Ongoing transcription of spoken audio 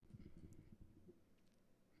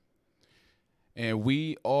And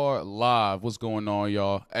we are live. What's going on,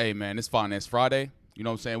 y'all? Hey, man, it's Finance Friday. You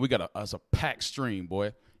know what I'm saying? We got a packed stream, boy.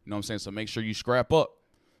 You know what I'm saying? So make sure you scrap up.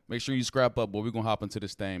 Make sure you scrap up, boy. We're going to hop into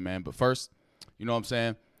this thing, man. But first, you know what I'm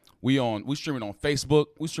saying? We streaming on Facebook.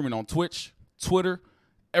 We streaming on Twitch, Twitter,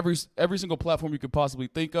 every single platform you could possibly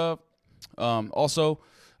think of. Also,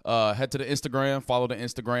 head to the Instagram. Follow the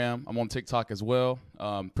Instagram. I'm on TikTok as well.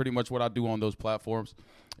 Pretty much what I do on those platforms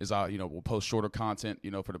is we'll post shorter content,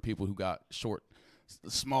 for the people who got short,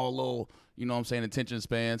 small, little, attention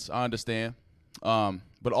spans. I understand.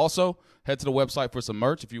 But also head to the website for some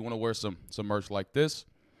merch if you want to wear some merch like this.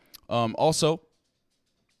 Also,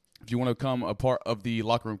 if you want to become a part of the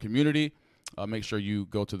locker room community, make sure you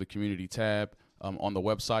go to the community tab on the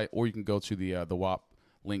website, or you can go to the WAP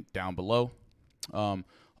link down below.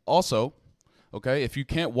 Also, okay, if you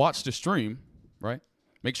can't watch the stream, right,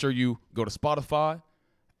 make sure you go to Spotify,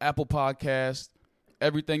 Apple Podcasts,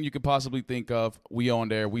 everything you could possibly think of. We on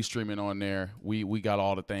there. We streaming on there. We got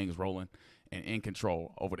all the things rolling and in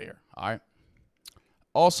control over there, all right?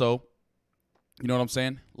 Also, you know what I'm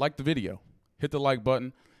saying? Like the video. Hit the like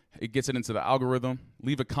button. It gets it into the algorithm.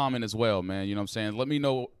 Leave a comment as well, man. You know what I'm saying? Let me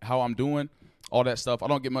know how I'm doing, all that stuff. I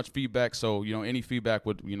don't get much feedback, so, any feedback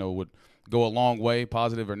would go a long way,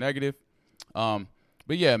 positive or negative. But,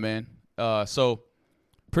 yeah, man. So,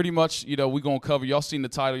 pretty much, we're going to cover. Y'all seen the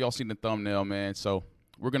title. Y'all seen the thumbnail, man. So,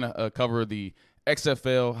 we're going to cover the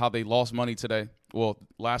XFL, how they lost money today. Well,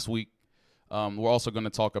 last week. We're also going to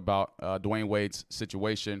talk about Dwayne Wade's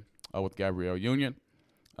situation with Gabrielle Union.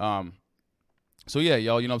 So, yeah,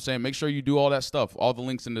 y'all, you know what I'm saying? Make sure you do all that stuff. All the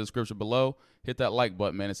links in the description below. Hit that like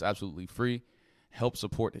button, man. It's absolutely free. Help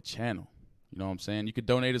support the channel. You know what I'm saying? You could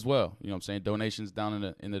donate as well. You know what I'm saying? Donations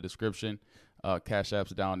down in the description. Cash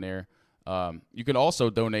App's down there. You can also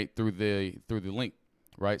donate through the link,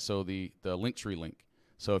 right? So the Linktree link.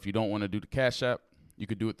 So if you don't want to do the Cash App, you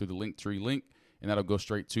could do it through the Linktree link, and that'll go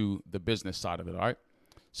straight to the business side of it, all right?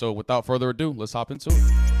 So without further ado, let's hop into it.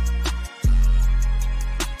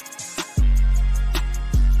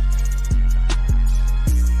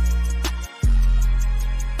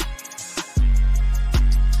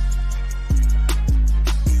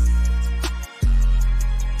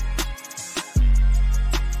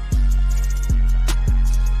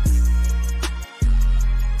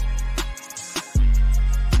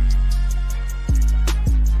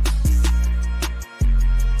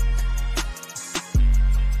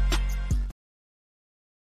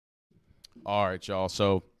 All right, y'all.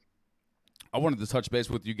 So I wanted to touch base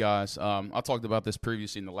with you guys. I talked about this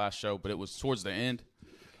previously in the last show, but it was towards the end.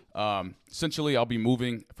 Essentially, I'll be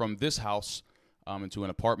moving from this house into an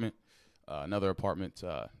apartment, another apartment,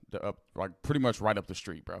 like pretty much right up the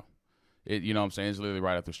street, bro. You know what I'm saying? It's literally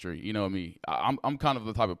right up the street. You know me. I'm kind of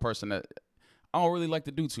the type of person that I don't really like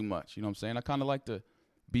to do too much. You know what I'm saying? I kind of like to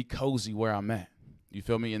be cozy where I'm at. You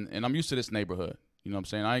feel me? And I'm used to this neighborhood. You know what I'm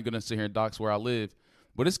saying? I ain't going to sit here and dox where I live,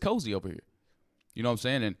 but it's cozy over here. You know what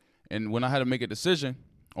I'm saying? And when I had to make a decision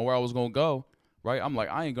on where I was going to go, right, I'm like,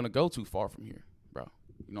 I ain't going to go too far from here, bro.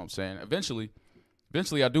 You know what I'm saying? Eventually,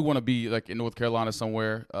 I do want to be like in North Carolina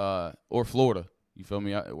somewhere or Florida. You feel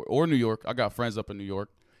me? Or New York. I got friends up in New York.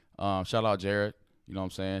 Shout out Jared. You know what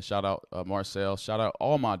I'm saying? Shout out Marcel. Shout out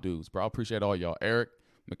all my dudes, bro. I appreciate all y'all. Eric,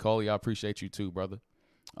 Macaulay, I appreciate you too, brother.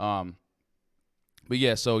 But,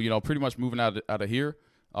 yeah, so, pretty much moving out of here,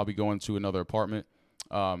 I'll be going to another apartment.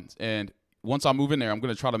 And once I move in there, I'm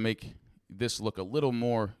going to try to make this look a little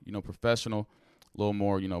more, professional, a little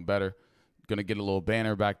more, better. Going to get a little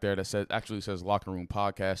banner back there that says Locker Room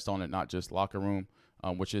Podcast on it, not just Locker Room,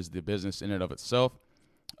 which is the business in and of itself.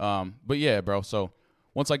 But yeah, bro. So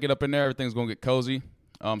once I get up in there, everything's going to get cozy.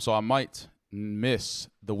 So I might miss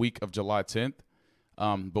the week of July 10th,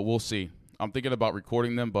 but we'll see. I'm thinking about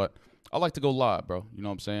recording them, but I like to go live, bro. You know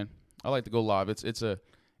what I'm saying? I like to go live. It's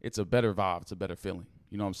a better vibe. It's a better feeling.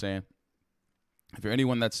 You know what I'm saying? If you're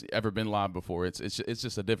anyone that's ever been live before, it's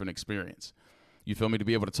just a different experience. You feel me? To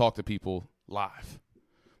be able to talk to people live.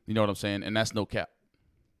 You know what I'm saying? And that's no cap.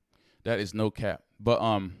 That is no cap. But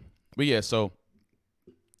yeah, so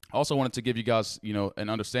I also wanted to give you guys, an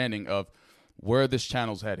understanding of where this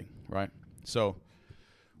channel's heading, right? So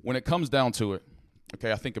when it comes down to it,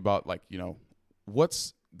 okay, I think about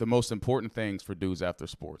what's the most important things for dudes after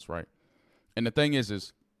sports, right? And the thing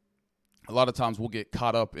is a lot of times we'll get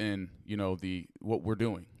caught up in, what we're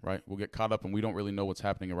doing, right? We'll get caught up and we don't really know what's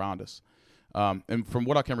happening around us. And from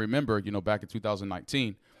what I can remember, back in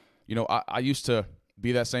 2019, I used to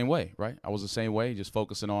be that same way, right? I was the same way, just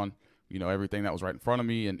focusing on, everything that was right in front of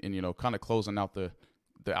me and kind of closing out the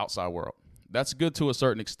outside world. That's good to a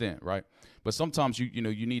certain extent, right? But sometimes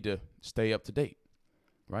you need to stay up to date,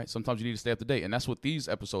 right? Sometimes you need to stay up to date, and that's what these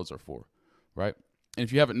episodes are for, right? And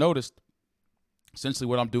if you haven't noticed, essentially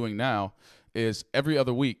what I'm doing now is every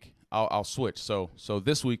other week I'll switch. So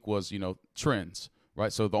this week was, trends,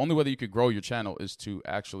 right? So the only way that you could grow your channel is to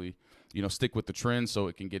actually, stick with the trends so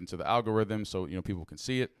it can get into the algorithm so, people can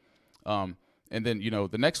see it. And then,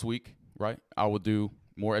 the next week, right, I will do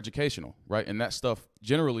more educational, right? And that stuff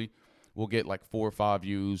generally will get like 4 or 5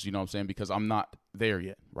 views, you know what I'm saying? Because I'm not there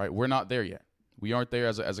yet, right? We're not there yet. We aren't there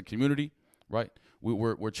as a community, right?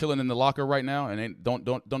 We're chilling in the locker right now, and don't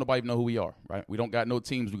nobody even know who we are, right? We don't got no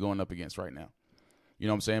teams we're going up against right now. You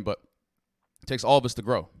know what I'm saying? But it takes all of us to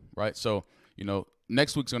grow, right? So,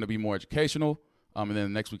 next week's going to be more educational, and then the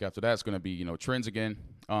next week after that is going to be, trends again.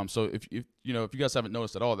 So if you guys haven't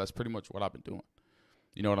noticed at all, that's pretty much what I've been doing.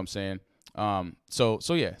 You know what I'm saying? So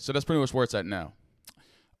that's pretty much where it's at now.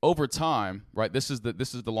 Over time, right? This is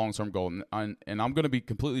the long-term goal, and I'm going to be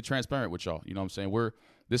completely transparent with y'all. You know what I'm saying? We're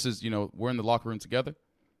in the locker room together.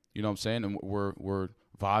 You know what I'm saying? And we're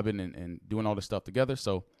vibing and doing all this stuff together.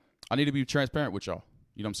 So I need to be transparent with y'all.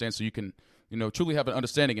 You know what I'm saying? So you can, truly have an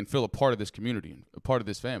understanding and feel a part of this community and a part of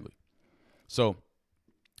this family. So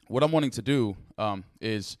what I'm wanting to do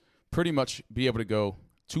is pretty much be able to go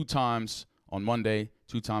 2 times on Monday,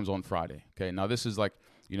 2 times on Friday. Okay. Now this is like,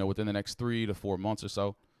 within the next 3 to 4 months or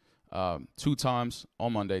so. 2 times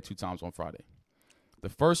on Monday, 2 times on Friday. The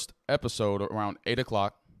first episode around 8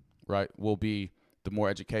 o'clock, right, will be the more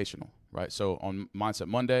educational, right? So on Mindset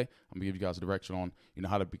Monday, I'm gonna give you guys a direction on,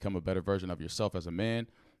 how to become a better version of yourself as a man,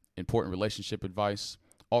 important relationship advice,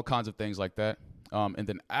 all kinds of things like that. And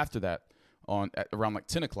then after that, at around like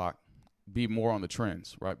 10 o'clock, be more on the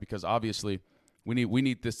trends, right? Because obviously we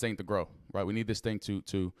need this thing to grow, right? We need this thing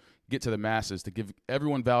to get to the masses, to give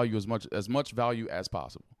everyone value, as much value as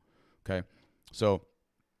possible. Okay, so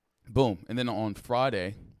boom. And then on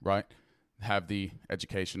Friday, right, have the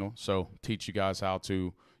educational. So teach you guys how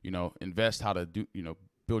to, invest, how to do,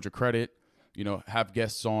 build your credit, have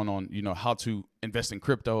guests on, how to invest in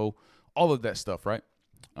crypto, all of that stuff, right?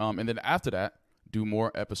 And then after that, do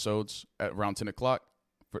more episodes at around 10 o'clock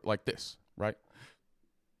for like this, right?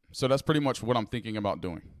 So that's pretty much what I'm thinking about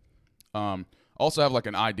doing. Also have like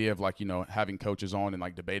an idea of like, having coaches on and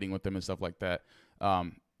like debating with them and stuff like that.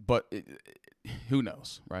 But who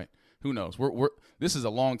knows, right? Who knows? This is a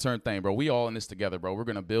long-term thing, bro. We all in this together, bro. We're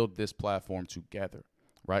going to build this platform together,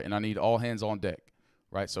 right? And I need all hands on deck,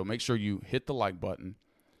 right? So make sure you hit the like button,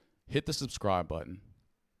 hit the subscribe button,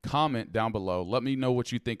 comment down below. Let me know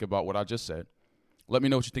what you think about what I just said. Let me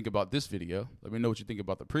know what you think about this video. Let me know what you think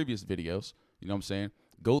about the previous videos. You know what I'm saying?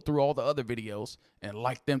 Go through all the other videos and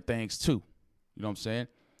like them things too. You know what I'm saying?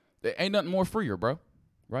 There ain't nothing more freer, bro.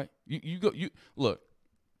 Right? You look.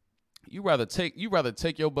 You rather take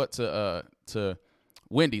your butt to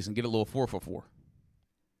Wendy's and get a little 4 for $4.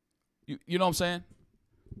 You know what I'm saying?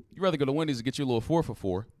 You rather go to Wendy's and get you a little 4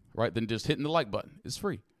 for $4, right, than just hitting the like button. It's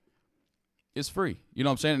free. It's free. You know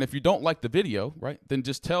what I'm saying? And if you don't like the video, right, then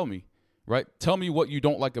just tell me, right? Tell me what you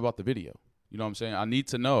don't like about the video. You know what I'm saying? I need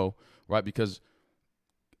to know, right, because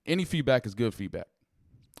any feedback is good feedback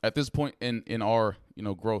at this point in our,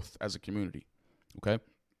 growth as a community. Okay?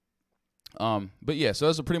 But yeah, so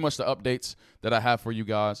those are pretty much the updates that I have for you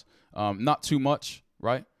guys. Not too much,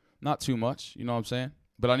 right? Not too much, you know what I'm saying?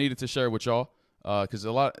 But I needed to share with y'all, cause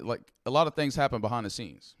a lot of things happen behind the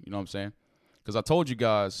scenes, you know what I'm saying? Cause I told you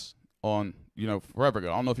guys on, forever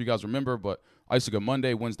ago, I don't know if you guys remember, but I used to go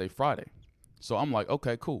Monday, Wednesday, Friday. So I'm like,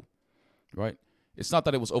 okay, cool, right? It's not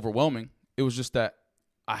that it was overwhelming. It was just that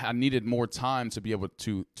I needed more time to be able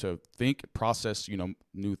to think, process,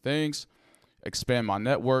 new things, expand my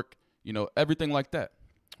network, everything like that,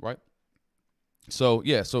 right? So,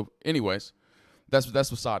 yeah, anyways, that's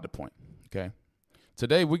beside the point, okay?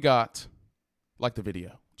 Today we got, like the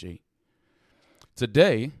video, G.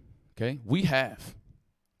 Today, okay, we have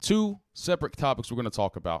 2 separate topics we're going to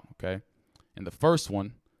talk about, okay? And the first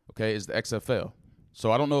one, okay, is the XFL.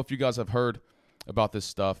 So I don't know if you guys have heard about this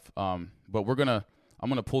stuff, but I'm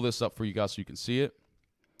going to pull this up for you guys so you can see it.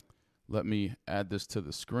 Let me add this to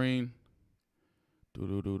the screen.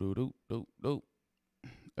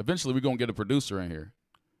 Eventually, we're going to get a producer in here.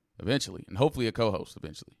 Eventually. And hopefully a co-host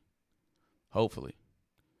eventually. Hopefully.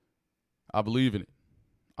 I believe in it.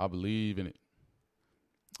 I believe in it.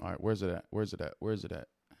 All right, where's it at? Where's it at? Where's it at?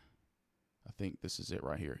 I think this is it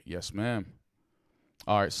right here. Yes, ma'am.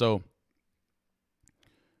 All right, so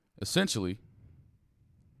essentially,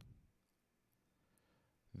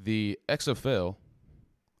 the XFL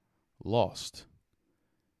lost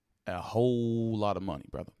a whole lot of money,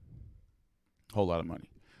 brother. Whole lot of money.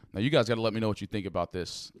 Now, you guys got to let me know what you think about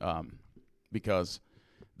this, because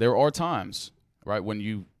there are times, right? When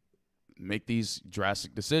you make these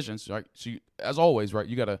drastic decisions, right? So as always, right,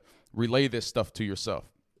 you got to relay this stuff to yourself.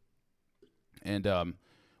 And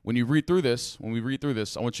when we read through this,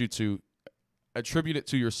 I want you to attribute it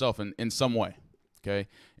to yourself in some way, okay?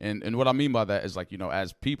 And what I mean by that is, like,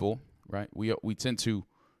 as people, right, we tend to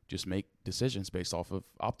just make decisions based off of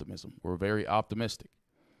optimism. We're very optimistic,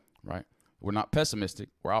 right? We're not pessimistic.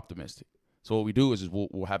 We're optimistic. So what we do is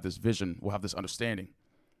we'll have this vision, we'll have this understanding,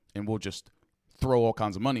 and we'll just throw all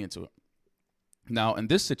kinds of money into it. Now, in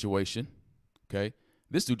this situation, okay,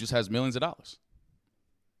 this dude just has millions of dollars.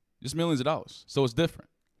 Just millions of dollars. So it's different,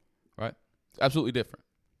 right? It's absolutely different.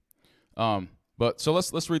 But so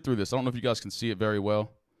let's read through this. I don't know if you guys can see it very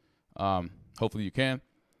well. Hopefully you can.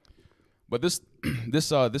 But this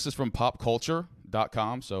is from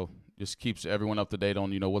popculture.com, so just keeps everyone up to date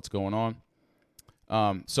on what's going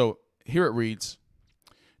on. So here it reads,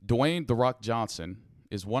 Dwayne "The Rock" Johnson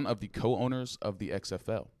is one of the co-owners of the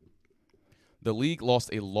XFL. The league lost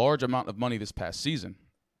a large amount of money this past season,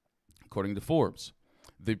 according to Forbes.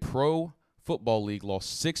 The Pro Football League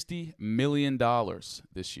lost $60 million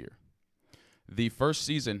this year. The first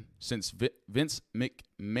season since Vince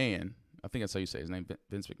McMahon, I think that's how you say his name,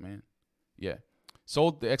 Vince McMahon, yeah,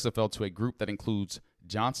 sold the XFL to a group that includes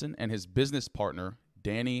Johnson and his business partner,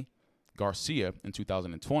 Danny Garcia, in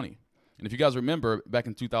 2020. And if you guys remember, back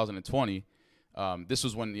in 2020, this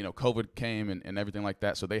was when COVID came and everything like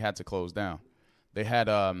that, so they had to close down. They had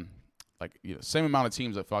same amount of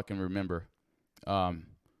teams, if I can remember,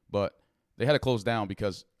 but they had to close down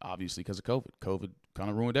because of COVID. COVID kind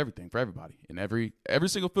of ruined everything for everybody in every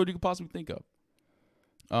single field you could possibly think of.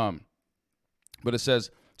 But it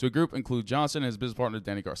says, to a group include Johnson and his business partner,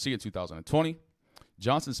 Danny Garcia, in 2020.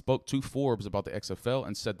 Johnson spoke to Forbes about the XFL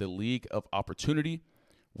and said the League of Opportunity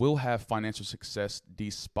will have financial success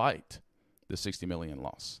despite the $60 million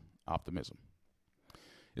loss. Optimism.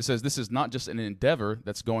 It says this is not just an endeavor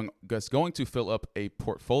that's going to fill up a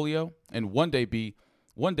portfolio and one day we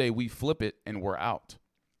flip it and we're out.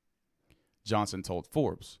 Johnson told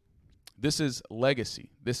Forbes. This is legacy.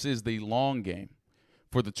 This is the long game.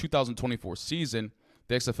 For the 2024 season,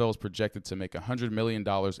 the XFL is projected to make $100 million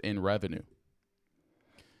in revenue.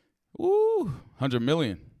 Ooh, $100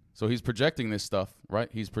 million. So he's projecting this stuff, right?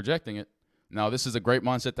 He's projecting it. Now, this is a great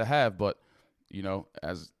mindset to have, but,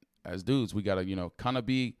 as dudes, we got to,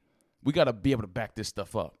 we got to be able to back this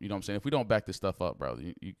stuff up. You know what I'm saying? If we don't back this stuff up, bro,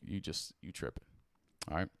 you tripping.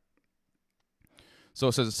 All right. So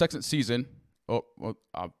it says the second season.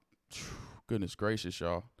 Goodness gracious,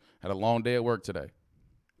 y'all. Had a long day at work today.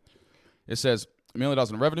 It says $1 million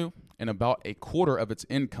in revenue, and about a quarter of its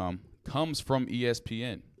income comes from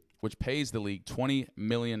ESPN, which pays the league $20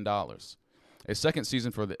 million. A second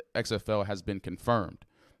season for the XFL has been confirmed,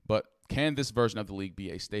 but can this version of the league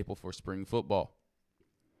be a staple for spring football?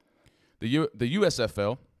 The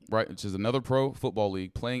USFL, right, which is another pro football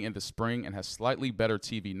league playing in the spring and has slightly better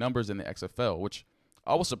TV numbers than the XFL, which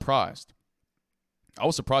I was surprised. I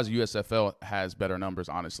was surprised the USFL has better numbers,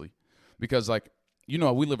 honestly, because, we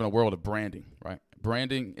live in a world of branding, right?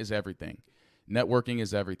 Branding is everything. Networking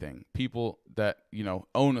is everything. People that,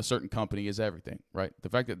 own a certain company is everything, right? The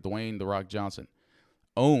fact that Dwayne "The Rock" Johnson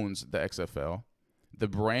owns the XFL, the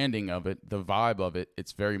branding of it, the vibe of it,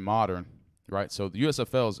 it's very modern, right? So the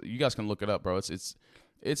USFL, you guys can look it up, bro. It is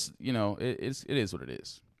what it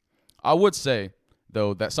is. I would say,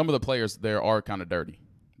 though, that some of the players there are kind of dirty.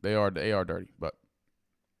 They are dirty, but.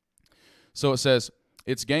 So it says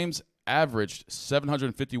its games averaged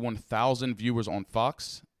 751,000 viewers on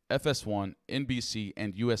Fox, FS1, NBC,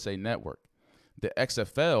 and USA Network. The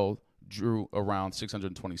XFL drew around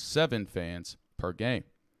 627 fans per game.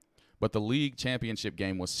 But the league championship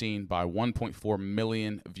game was seen by 1.4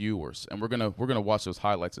 million viewers. And we're gonna watch those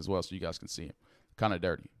highlights as well so you guys can see them. Kind of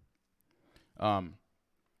dirty. But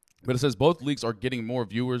it says both leagues are getting more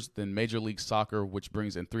viewers than Major League Soccer, which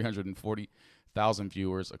brings in 340,000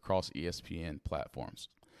 viewers across ESPN platforms.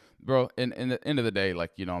 Bro, in the end of the day,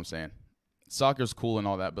 you know what I'm saying? Soccer's cool and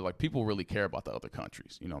all that, but, people really care about the other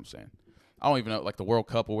countries. You know what I'm saying? I don't even know, the World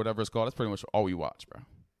Cup or whatever it's called. That's pretty much all we watch, bro.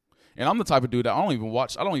 And I'm the type of dude that I don't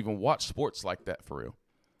even watch sports like that for real.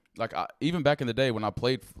 Even back in the day when I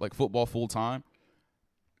played, football full time,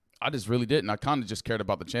 I just really didn't. I kind of just cared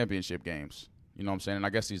about the championship games. You know what I'm saying? And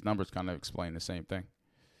I guess these numbers kind of explain the same thing.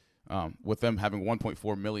 With them having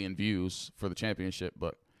 1.4 million views for the championship,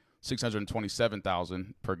 but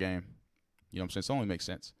 627,000 per game. You know what I'm saying? So it only makes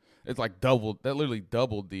sense. It's literally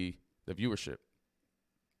doubled the viewership.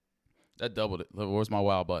 That doubled it. Where's my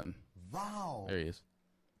wow button? Wow. There he is.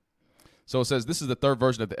 So it says this is the third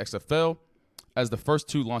version of the XFL. as the first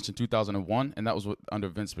two launched in 2001, and that was under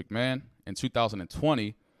Vince McMahon. In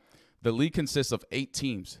 2020, the league consists of 8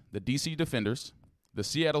 teams: the DC Defenders, the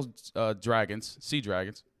Seattle Sea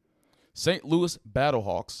Dragons, St. Louis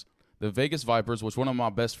Battlehawks, the Vegas Vipers, which one of my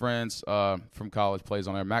best friends from college plays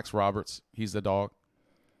on there, Max Roberts. He's the dog.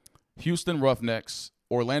 Houston Roughnecks,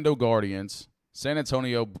 Orlando Guardians, San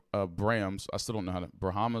Antonio Brahms. I still don't know how to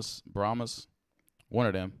Brahmas, one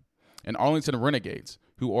of them, and Arlington Renegades,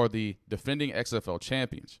 who are the defending XFL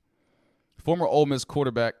champions. Former Ole Miss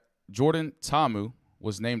quarterback Jordan Ta'amu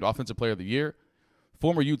was named Offensive Player of the Year.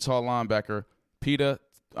 Former Utah linebacker Peta,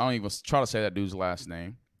 I don't even try to say that dude's last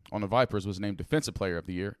name, on the Vipers was named Defensive Player of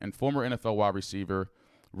the Year. And former NFL wide receiver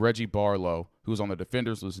Reggie Barlow, who was on the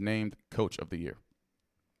Defenders, was named Coach of the Year.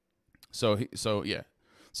 So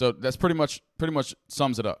that's pretty much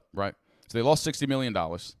sums it up, right? So they lost $60 million,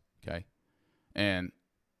 okay? And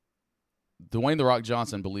Dwayne "The Rock"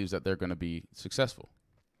 Johnson believes that they're going to be successful.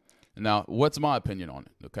 Now, what's my opinion on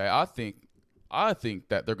it? Okay, I think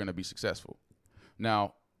that they're going to be successful.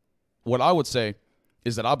 Now, what I would say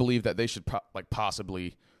is that I believe that they should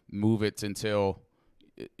possibly move it until,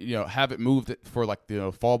 have it moved for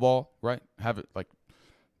fall ball, right? Have it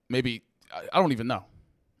maybe, I don't even know,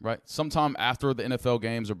 right? Sometime after the NFL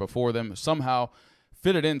games or before them, somehow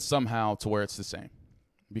fit it in somehow to where it's the same,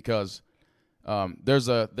 because there's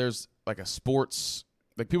a sports,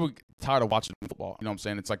 people get tired of watching football. You know what I'm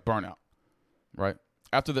saying? It's like burnout, right?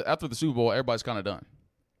 After the Super Bowl, everybody's kind of done.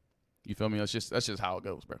 You feel me? That's just how it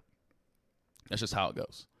goes, bro. That's just how it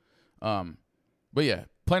goes. But yeah,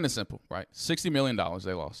 plain and simple, right? $60 million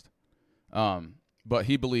they lost. But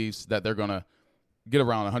he believes that they're gonna get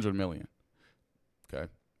around $100 million.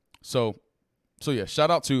 Okay, so yeah,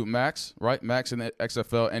 shout out to Max, right? Max in the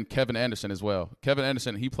XFL, and Kevin Anderson as well. Kevin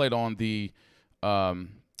Anderson, he played on the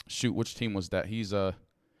which team was that? He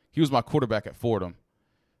was my quarterback at Fordham.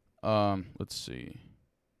 Let's see,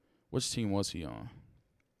 which team was he on?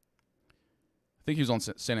 I think he was on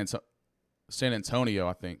San Antonio,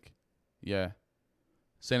 I think. Yeah,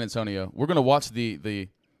 San Antonio. We're going to watch the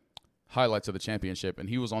highlights of the championship, and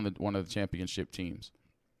he was on one of the championship teams.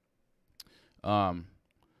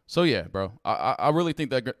 So, yeah, bro, I really think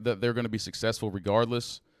that they're going to be successful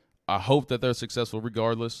regardless. I hope that they're successful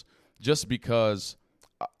regardless, just because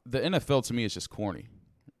the NFL to me is just corny,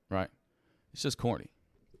 right? It's just corny.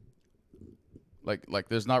 Like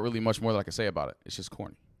there's not really much more that I can say about it. It's just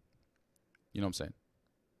corny. You know what I'm saying?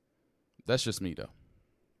 That's just me, though.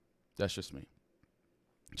 That's just me.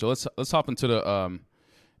 So let's hop into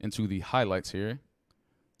the highlights here,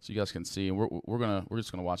 so you guys can see. And we're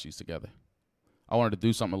just gonna watch these together. I wanted to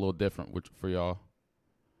do something a little different for y'all.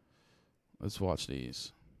 Let's watch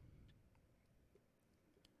these.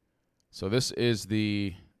 So this is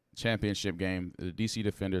the championship game, the DC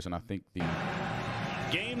Defenders, and I think the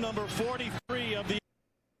game number 43 of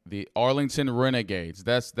the Arlington Renegades.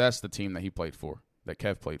 That's the team that he played for, that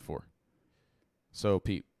Kev played for. So,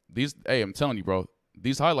 Pete, I'm telling you, bro,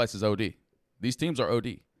 these highlights is OD. These teams are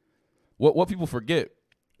OD. What people forget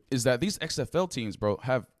is that these XFL teams, bro,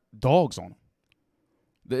 have dogs on them.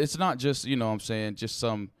 It's not just, you know what I'm saying, just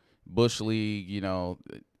some bush league,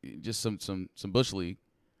 just some bush league.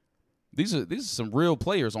 These are some real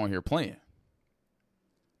players on here playing.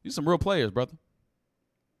 These are some real players, brother.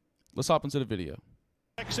 Let's hop into the video.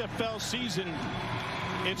 XFL season.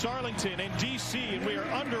 It's Arlington and DC, and we are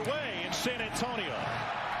underway in San Antonio.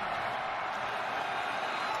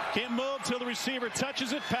 Can't move till the receiver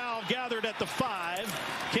touches it. Powell gathered at the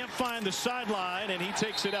 5. Can't find the sideline, and he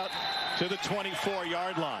takes it out to the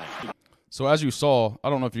 24-yard line. So as you saw, I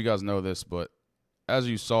don't know if you guys know this, but as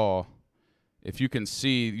you saw, if you can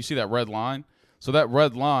see, you see that red line? So that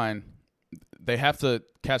red line, they have to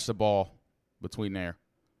catch the ball between there,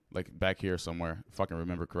 like back here somewhere, if I can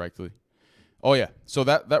remember correctly. Oh, yeah. So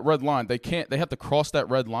that red line, they have to cross that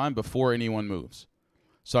red line before anyone moves.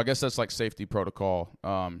 So I guess that's like safety protocol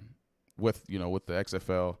with the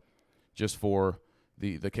XFL, just for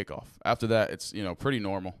the kickoff. After that, it's, pretty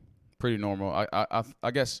normal. Pretty normal.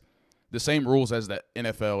 I guess the same rules as the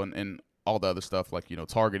NFL and all the other stuff, like,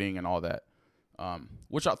 targeting and all that,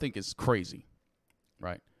 which I think is crazy,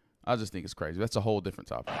 right? I just think it's crazy. That's a whole different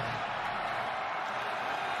topic.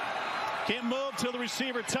 Can't move till the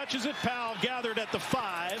receiver touches it. Powell gathered at the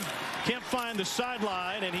 5. Can't find the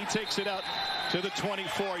sideline, and he takes it out to the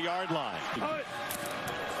 24-yard line.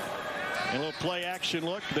 A little play action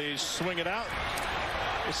look. They swing it out.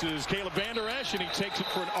 This is Caleb Vander Esch, and he takes it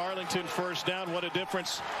for an Arlington first down. What a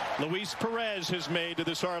difference Luis Perez has made to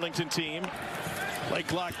this Arlington team. Play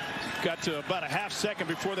clock got to about a half second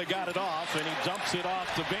before they got it off, and he dumps it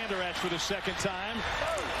off to Vander Esch for the second time.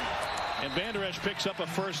 And Van Der Esch picks up a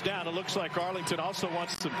first down. It looks like Arlington also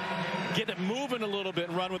wants to get it moving a little bit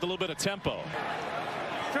and run with a little bit of tempo.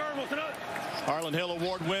 Arlen Hill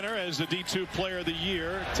Award winner as the D2 Player of the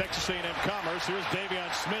Year, Texas A&M Commerce. Here's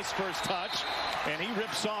Davion Smith's first touch, and he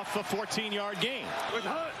rips off a 14-yard gain.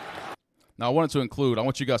 Now, I wanted to include, I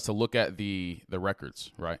want you guys to look at the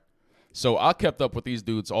records, right? So I kept up with these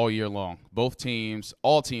dudes all year long. Both teams,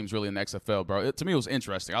 all teams really in the XFL, bro. To me, it was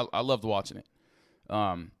interesting. I loved watching it.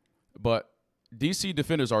 But DC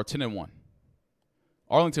Defenders are 10-1.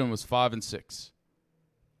 Arlington was 5-6.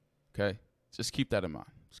 Okay? Just keep that in mind.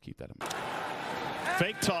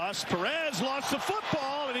 Fake toss. Perez lost the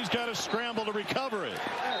football, and he's got to scramble to recover it.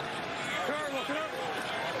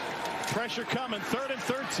 Pressure coming. 3rd and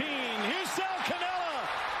 13. Here's Sal Cannella.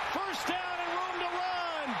 First down and room to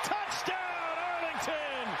run. Touchdown,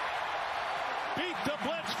 Arlington. Beat the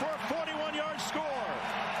blitz for a 41-yard score.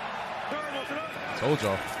 Told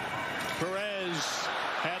y'all. Perez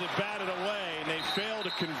had it batted away, and they failed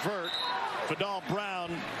to convert. Vidal Brown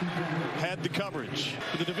had the coverage.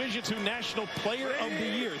 The Division II National Player of the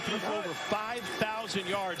Year threw for over 5,000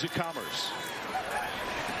 yards at Commerce.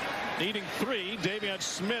 Needing 3, Davion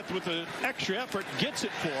Smith with an extra effort gets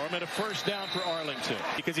it for him and a first down for Arlington.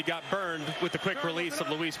 Because he got burned with the quick release of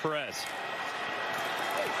Luis Perez.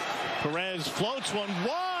 Perez floats one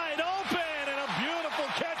wide open and a beautiful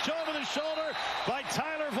catch over the shoulder by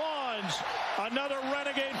Tyler Vaughns. Another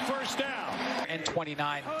renegade first down. And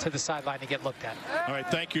 29 to the sideline to get looked at. All right,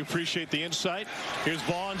 thank you. Appreciate the insight. Here's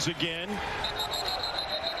Vaughns again.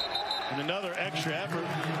 And another extra effort.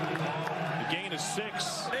 The gain is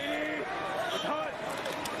 6.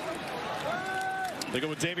 They go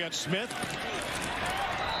with Davion Smith.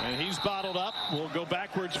 And he's bottled up. We'll go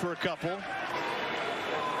backwards for a couple.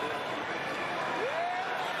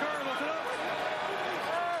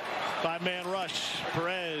 Five-man rush.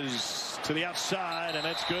 Perez to the outside, and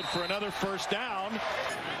that's good for another first down.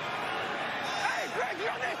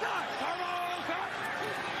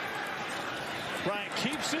 Bryant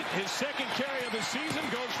keeps it. His second carry of the season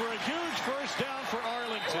goes for a huge first down for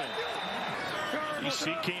Arlington.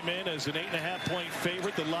 EC came in as an 8.5-point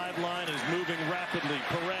favorite. The live line is moving rapidly.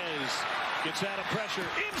 Perez gets out of pressure.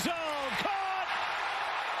 End zone. Caught.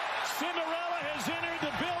 Cinderella has entered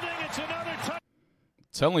the building. It's another touchdown.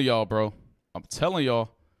 Telling y'all, bro. I'm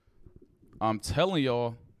telling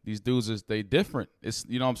y'all, these dudes they different. It's,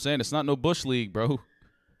 you know what I'm saying? It's not no Bush League, bro.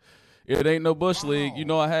 It ain't no Bush League. You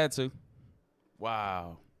know I had to.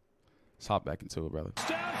 Wow. Let's hop back into it, brother.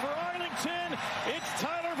 Down for Arlington. It's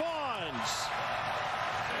Tyler Vaughns.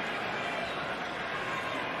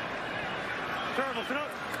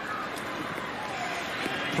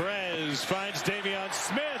 Perez finds Davion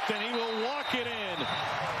Smith, and he will walk it in.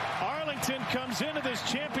 Arlington comes into this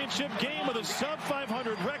championship game with a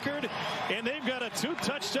sub-500 record, and they've got a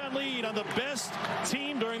 2-touchdown lead on the best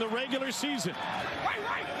team during the regular season. Right.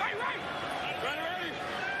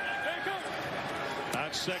 On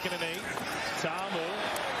 2nd and 8, Tamu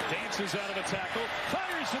dances out of a tackle,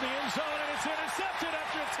 fires to the end zone, and it's intercepted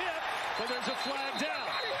after a tip, but there's a flag down.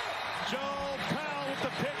 Joe Powell with the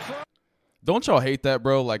pick for. Don't y'all hate that,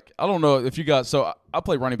 bro? Like, I don't know if you guys – so I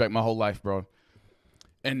played running back my whole life, bro.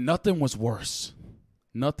 And nothing was worse.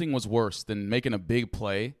 Nothing was worse than making a big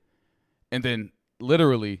play, and then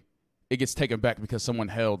literally it gets taken back because someone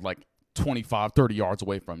held like 25, 30 yards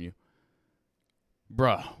away from you.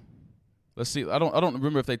 Bruh. Let's see. I don't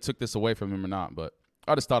remember if they took this away from him or not, but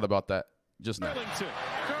I just thought about that just now.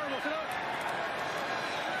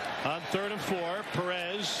 On 3rd and 4,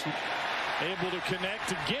 Perez able to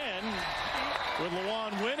connect again with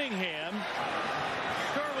Lawan Winningham.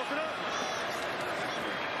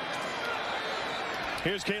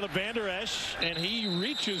 Here's Caleb Van Der Esch, and he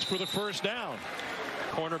reaches for the first down.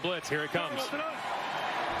 Corner blitz. Here it comes.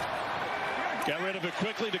 Got rid of it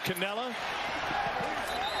quickly to Cannella.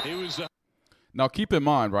 He was. Now keep in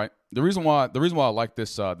mind, right? The reason why I like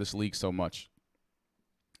this league so much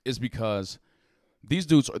is because these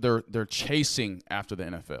dudes they're chasing after the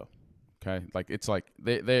NFL. Okay, like it's like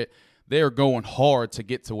they are going hard to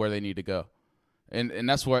get to where they need to go, and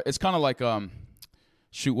that's where it's kind of like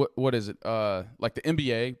what is it like the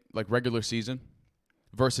NBA like regular season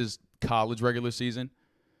versus college regular season.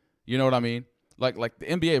 You know what I mean? Like the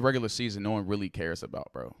NBA regular season, no one really cares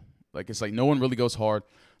about, bro. Like it's like no one really goes hard.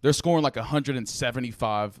 They're scoring like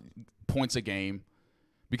 175 points a game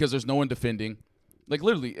because there's no one defending. Like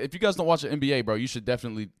literally, if you guys don't watch the NBA, bro, you should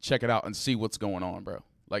definitely check it out and see what's going on, bro.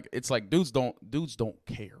 Like it's like dudes don't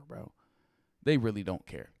care, bro. They really don't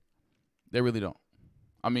care. They really don't.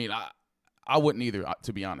 I mean, I wouldn't either,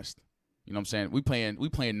 to be honest. You know what I'm saying? We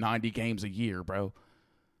playing 90 games a year, bro.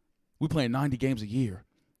 We playing 90 games a year.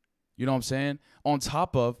 You know what I'm saying? On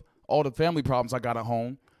top of all the family problems I got at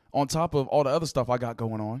home, on top of all the other stuff I got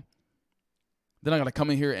going on. Then I got to come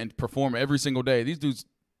in here and perform every single day. These dudes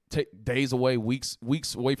take days away, weeks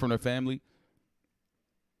away from their family.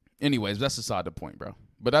 Anyways, that's beside the point, bro.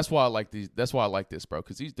 But that's why I like these. That's why I like this, bro,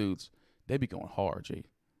 because these dudes, they be going hard, G.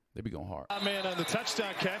 They be going hard. Man on the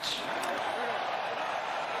touchdown catch.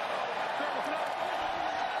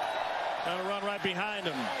 Gonna run right behind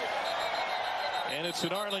him. And it's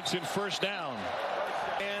an Arlington first down.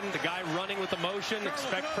 And the guy running with the motion,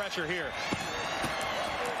 expect pressure here.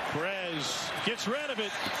 Perez gets rid of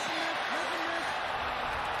it.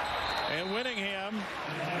 And Winningham,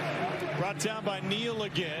 brought down by Neal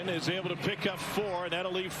again, is able to pick up 4, and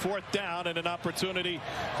that'll leave 4th down and an opportunity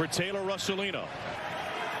for Taylor Russolino.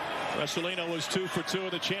 Russolino was 2 for 2 in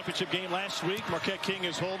the championship game last week. Marquette King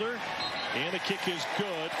is holder, and the kick is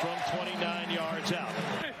good from 29 yards out.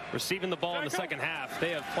 Receiving the ball in the second half, they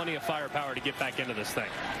have plenty of firepower to get back into this thing.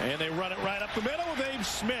 And they run it right up the middle with Abe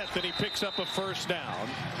Smith, and he picks up a first down.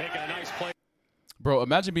 Making a nice play. Bro,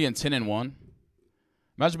 imagine being 10-1.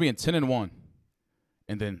 Imagine being 10-1,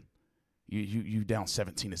 and then you down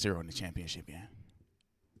 17-0 in the championship game.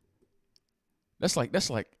 That's like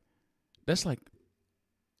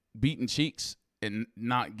beating cheeks and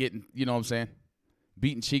not getting, you know what I'm saying?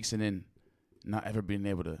 Beating cheeks and then not ever being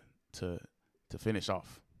able to finish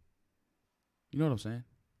off. You know what I'm saying?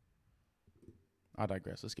 I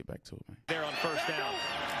digress. Let's get back to it, man. There on first down.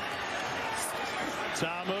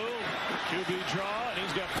 Tamu, QB draw, and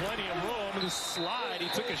he's got plenty of room. The slide, he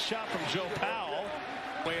took a shot from Joe Powell.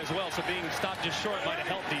 Way as well, so being stopped just short might have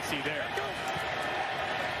helped DC there.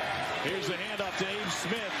 Here's the handoff to Abe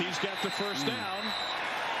Smith. He's got the first down.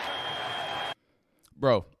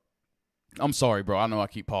 Bro, I'm sorry, bro. I know I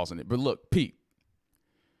keep pausing it. But look, Pete,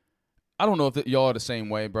 I don't know if y'all are the same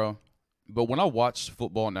way, bro. But when I watch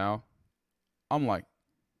football now, I'm like,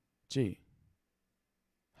 gee,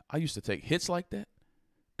 I used to take hits like that.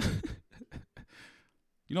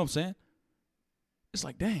 You know what I'm saying? It's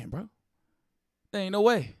like, damn, bro. There ain't no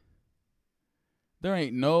way. There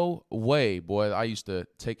ain't no way, boy, I used to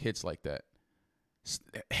take hits like that.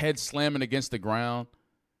 Head slamming against the ground.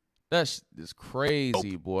 That's just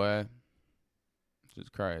crazy, boy. It's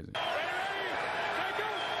just crazy.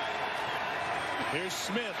 Here's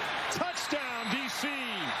Smith. Touchdown, DC.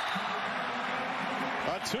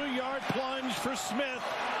 A 2-yard plunge for Smith.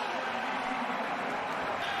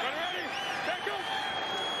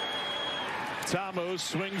 Tamu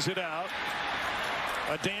swings it out.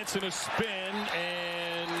 A dance and a spin,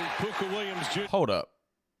 and Puka Williams Jr. Hold up.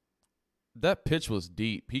 That pitch was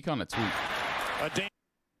deep. He kind of tweaked.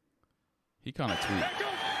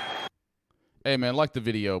 Hey, man, like the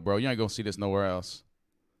video, bro. You ain't going to see this nowhere else.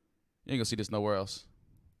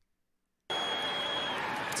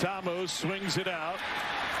 Tamu swings it out.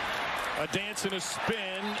 A dance and a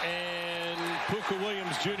spin, and Puka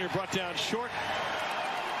Williams Jr. brought down short.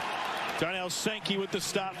 Darnell Sankey with the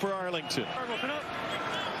stop for Arlington.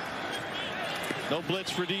 No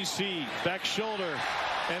blitz for DC. Back shoulder.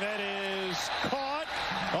 And that is caught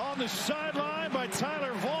on the sideline by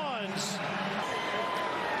Tyler Vaughns.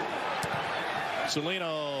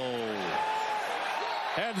 Celino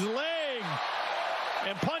has leg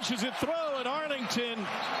and punches it through. And Arlington,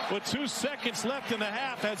 with 2 seconds left in the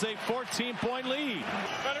half, has a 14-point lead.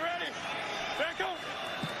 Ready. Back up.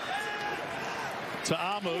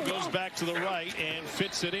 Ta'amu goes back to the right and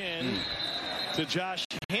fits it in to Josh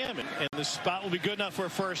Hammond. And the spot will be good enough for a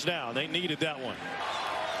first down. They needed that one.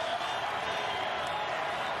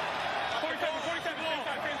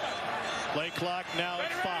 Play clock now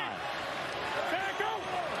at 5.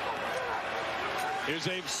 Here's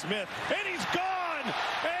Abe Smith. And he's gone!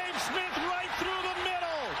 Abe Smith right through the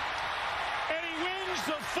middle. And he wins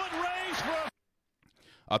the foot race for a...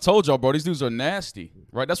 I told y'all, bro, these dudes are nasty,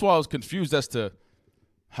 right? That's why I was confused as to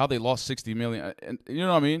how they lost $60 million. And you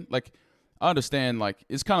know what I mean? Like, I understand, like,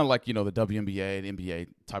 it's kind of like, you know, the WNBA, the NBA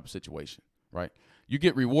type of situation, right? You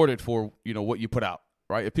get rewarded for, you know, what you put out,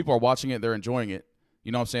 right? If people are watching it, they're enjoying it,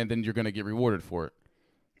 you know what I'm saying? Then you're going to get rewarded for it.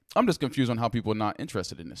 I'm just confused on how people are not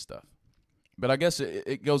interested in this stuff. But I guess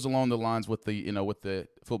it goes along the lines with the, you know, with the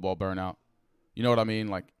football burnout. You know what I mean?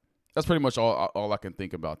 Like, that's pretty much all I can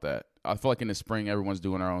think about that. I feel like in the spring, everyone's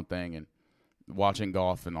doing their own thing and watching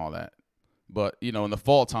golf and all that. But, you know, in the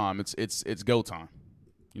fall time, it's go time.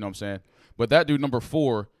 You know what I'm saying? But that dude, number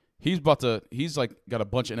 4, he's like got a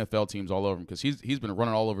bunch of NFL teams all over him because he's been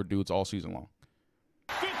running all over dudes all season long.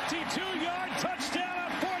 52-yard touchdown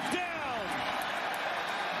on 4th down.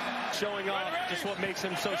 showing off just what makes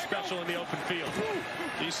him so special in the open field.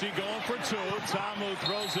 DC going for two. Tamu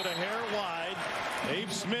throws it a hair wide. Abe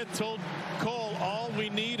Smith told Cole, all we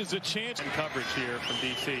need is a chance. And coverage here from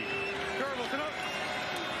DC.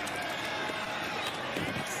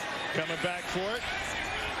 Coming back for it.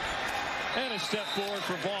 And a step forward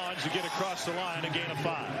for Vaughn to get across the line, a gain of 5.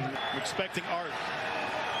 I'm expecting Art.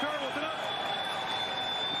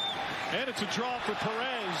 And it's a draw for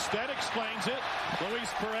Perez. That explains it. Luis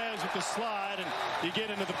Perez with the slide, and you get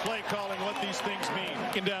into the play calling what these things mean.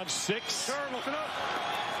 Looking down 6.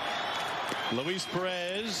 Luis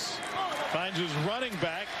Perez finds his running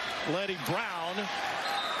back, Letty Brown,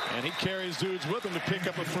 and he carries dudes with him to pick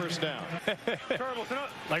up a first down.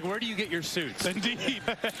 Like, where do you get your suits? Indeed.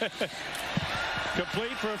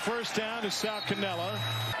 Complete for a first down to Sal Cannella.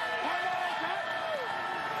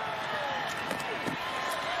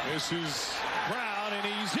 This is Brown, and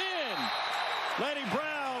he's in. Letty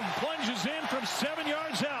Brown plunges in from 7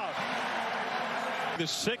 yards out. The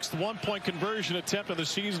 6th one-point conversion attempt of the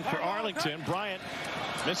season for Arlington. Bryant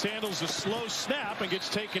mishandles a slow snap and gets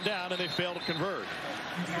taken down, and they fail to convert.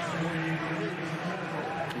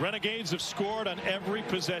 Renegades have scored on every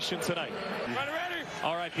possession tonight.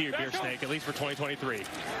 R.I.P. Beer Snake, at least for 2023.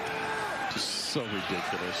 Just so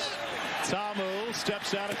ridiculous. Tamu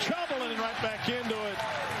steps out of trouble and right back into it.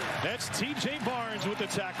 That's T.J. Barnes with the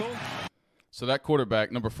tackle. So that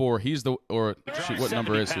quarterback, number 4, he's the, or shoot, what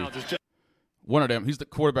number is he? One of them. He's the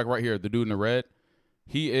quarterback right here, the dude in the red.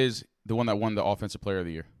 He is the one that won the Offensive Player of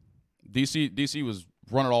the Year. DC was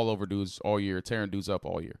running all over dudes all year, tearing dudes up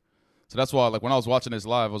all year. So that's why, like, when I was watching this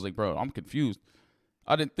live, I was like, bro, I'm confused.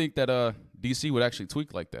 I didn't think that DC would actually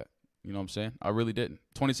tweak like that. You know what I'm saying? I really didn't.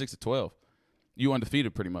 26-12. You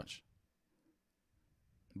undefeated pretty much.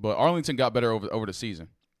 But Arlington got better over the season.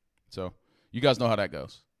 So you guys know how that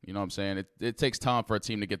goes. You know what I'm saying? It takes time for a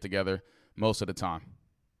team to get together most of the time.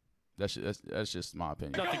 That's just my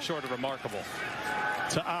opinion. Nothing short of remarkable.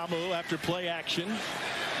 To Amu after play action.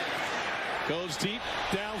 Goes deep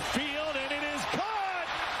downfield, and it is caught!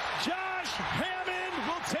 Josh Hammond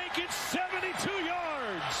will take it 72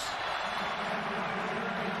 yards.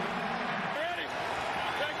 Ready.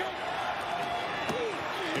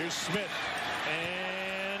 Here's Smith.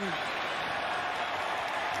 And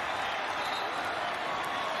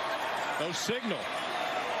no signal.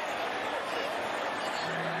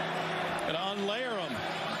 And unlayer him.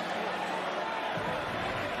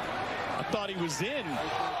 I thought he was in.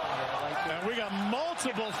 And we got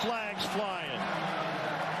multiple flags flying.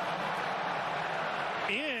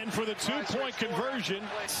 In for the 2-point conversion.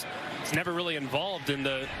 It's never really involved in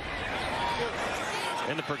the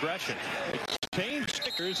progression. Change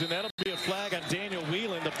stickers, and that'll be a flag on Daniel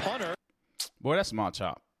Whelan, the punter. Boy, that's my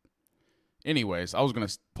chop. Anyways, I was going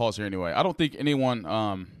to pause here anyway. I don't think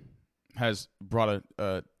anyone has brought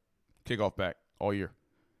a kickoff back all year,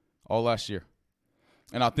 all last year.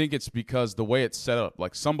 And I think it's because the way it's set up,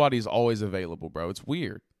 like somebody's always available, bro. It's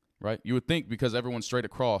weird, right? You would think because everyone's straight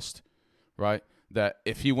across, right, that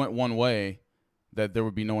if he went one way, that there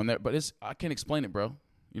would be no one there. But I can't explain it, bro.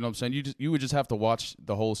 You know what I'm saying? You would just have to watch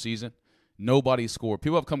the whole season. Nobody scored.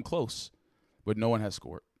 People have come close, but no one has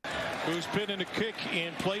scored. Who's pinning a kick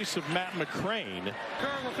in place of Matt McCrane.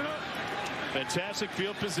 Fantastic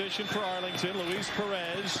field position for Arlington. Luis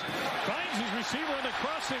Perez finds his receiver in the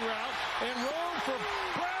crossing route and rolled for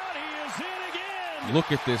Brown. He is in again.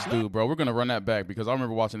 Look at this dude, bro. We're going to run that back because I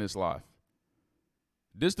remember watching this live.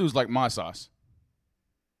 This dude's like my size.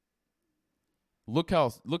 Look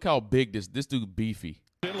how big this dude beefy.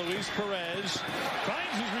 Luis Perez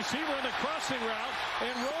finds his receiver in the crossing route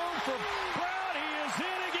and rolled for Brown. He is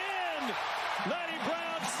in again. Letty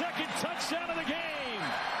Brown, second touchdown of the game.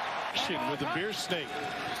 With the beer snake.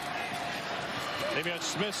 Maybe on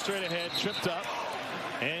Smith straight ahead, tripped up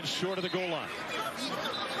and short of the goal line.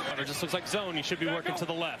 It just looks like zone. You should be working to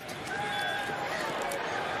the left.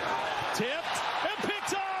 Tipped and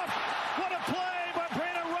picked off. What a play by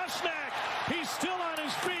Brandon Rusnak. He's still on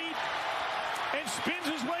his feet and spins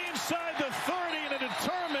his way inside the 30 in a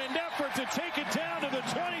determined effort to take it down to the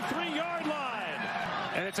 23-yard line.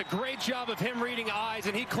 And it's a great job of him reading eyes,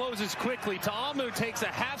 and he closes quickly. Ta'amu takes a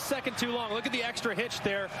half second too long. Look at the extra hitch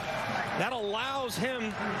there. That allows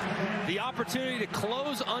him the opportunity to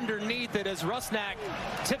close underneath it as Rusnak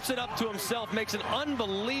tips it up to himself, makes an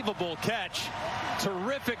unbelievable catch.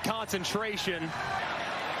 Terrific concentration.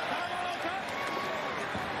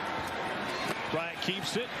 Bryant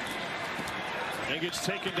keeps it and gets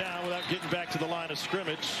taken down without getting back to the line of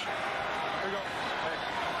scrimmage. Here we go.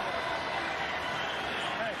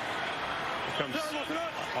 Comes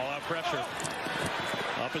all-out pressure.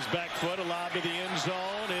 Up his back foot, a lob to the end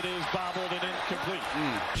zone. It is bobbled and incomplete.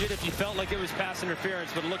 If you felt like it was pass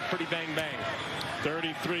interference, but it looked pretty bang-bang.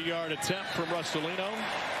 33-yard attempt from Russolino.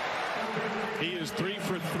 He is 3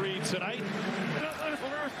 for 3 tonight.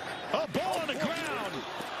 A ball on the ground.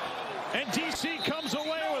 And DC comes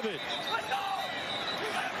away with it.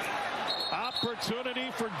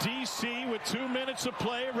 Opportunity for DC with 2 minutes of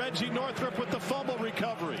play. Reggie Northrup with the fumble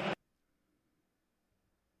recovery.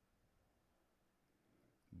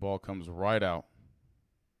 Ball comes right out.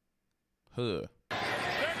 Huh.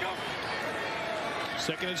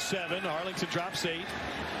 2nd and 7. Arlington drops 8.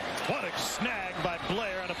 What a snag by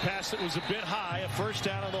Blair on a pass that was a bit high. A first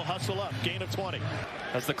down, and they'll hustle up. Gain of 20.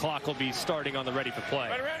 As the clock will be starting on the ready for play.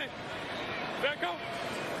 Ready. Back go.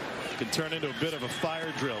 Can turn into a bit of a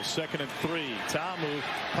fire drill. 2nd and 3. Tamu,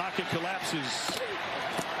 pocket collapses.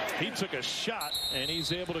 He took a shot, and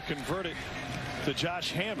he's able to convert it to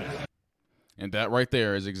Josh Hammond. And that right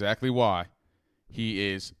there is exactly why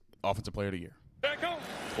he is Offensive Player of the Year.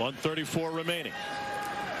 1:34 remaining.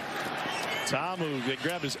 Tamu, they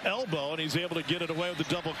grabbed his elbow, and he's able to get it away with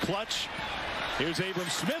the double clutch. Here's Abram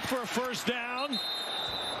Smith for a first down.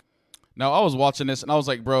 Now, I was watching this, and I was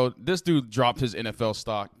like, bro, this dude dropped his NFL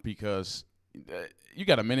stock because you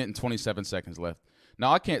got 1 minute and 27 seconds left.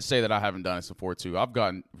 Now, I can't say that I haven't done this before, too. I've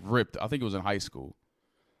gotten ripped. I think it was in high school.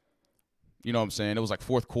 You know what I'm saying? It was like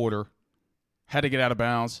fourth quarter. Had to get out of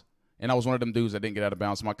bounds, and I was one of them dudes that didn't get out of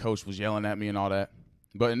bounds. My coach was yelling at me and all that.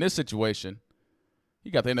 But in this situation,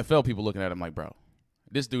 you got the NFL people looking at him like, bro,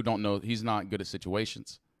 this dude don't know. He's not good at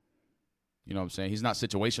situations. You know what I'm saying? He's not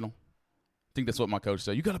situational. I think that's what my coach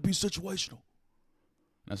said. You got to be situational.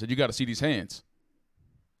 And I said, you got to see these hands.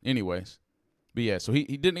 Anyways. But, yeah, so he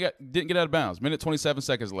didn't get out of bounds. Minute 27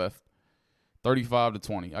 seconds left.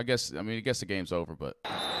 35-20. I guess the game's over, but.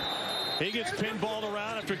 He gets pinballed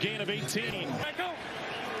around after a gain of 18.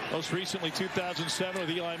 Most recently 2007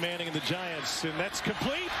 with Eli Manning and the Giants. And that's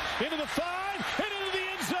complete. Into the 5. And into the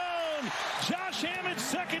end zone. Josh Hammond's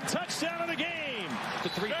 2nd touchdown of the game. The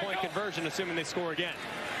 3-point conversion, assuming they score again.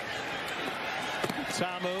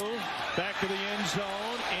 Tamu back to the end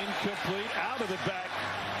zone. Incomplete. Out of the back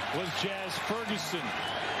was Jazz Ferguson.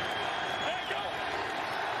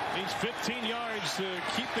 Needs 15 yards to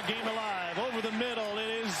keep the game alive. Over the middle,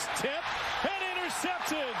 it is tipped and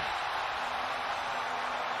intercepted.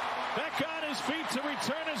 Back on his feet to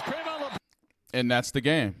return his Craven. And that's the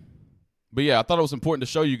game. But, yeah, I thought it was important to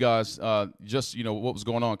show you guys just, what was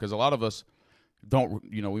going on because a lot of us don't,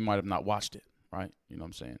 we might have not watched it, right? You know what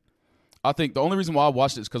I'm saying? I think the only reason why I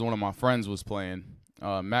watched it is because one of my friends was playing,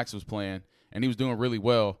 Max was playing, and he was doing really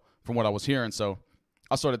well from what I was hearing. So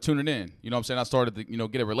I started tuning in. You know what I'm saying? I started to,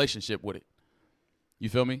 get a relationship with it. You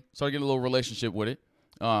feel me? Started getting a little relationship with it.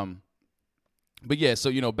 But, yeah,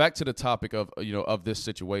 so, back to the topic of, of this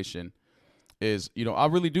situation is, I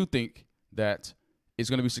really do think that it's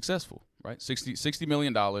going to be successful, right? $60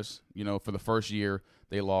 million, for the first year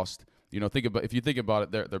they lost. If you think about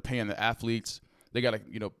it, they're paying the athletes. They got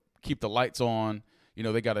to, keep the lights on.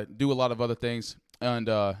 They got to do a lot of other things. And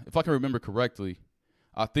if I can remember correctly,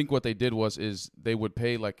 I think what they did is they would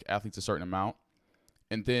pay, athletes a certain amount.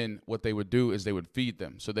 And then what they would do is they would feed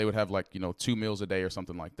them. So they would have, 2 meals a day or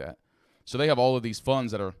something like that. So they have all of these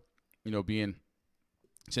funds that are, being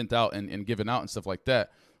sent out and given out and stuff like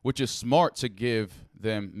that, which is smart to give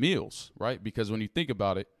them meals, right? Because when you think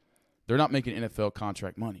about it, they're not making NFL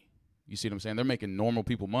contract money. You see what I'm saying? They're making normal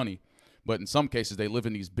people money. But in some cases, they live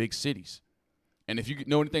in these big cities. And if you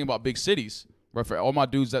know anything about big cities, right, for all my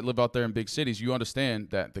dudes that live out there in big cities, you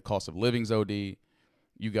understand that the cost of living's OD.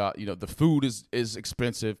 You got, the food is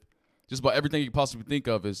expensive. Just about everything you can possibly think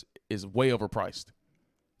of is way overpriced.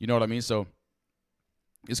 You know what I mean? So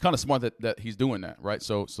it's kind of smart that he's doing that, right?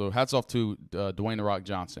 So hats off to Dwayne "The Rock"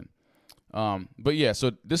 Johnson. But, yeah,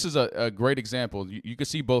 so this is a great example. You can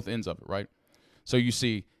see both ends of it, right? So you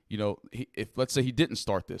see, if let's say he didn't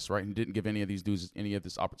start this, right, and didn't give any of these dudes any of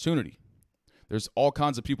this opportunity, there's all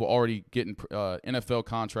kinds of people already getting NFL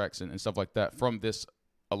contracts and stuff like that from this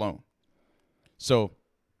alone. So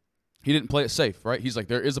he didn't play it safe, right? He's like,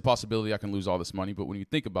 there is a possibility I can lose all this money, but when you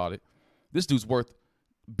think about it, this dude's worth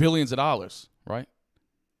billions of dollars, right?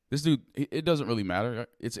 This dude, it doesn't really matter. Right?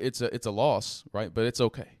 It's a loss, right? But it's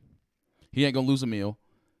okay. He ain't gonna lose a meal.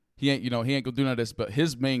 He ain't gonna do none of this. But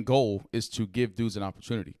his main goal is to give dudes an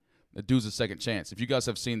opportunity. The dudes a second chance. If you guys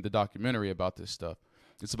have seen the documentary about this stuff,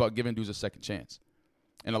 it's about giving dudes a second chance.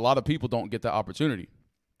 And a lot of people don't get that opportunity.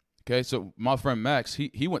 Okay, so my friend Max,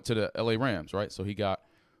 he went to the LA Rams, right? So he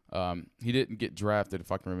didn't get drafted,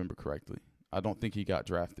 if I can remember correctly. I don't think he got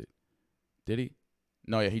drafted. Did he?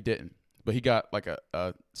 No, yeah, he didn't. But he got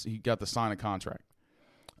he got to sign a contract.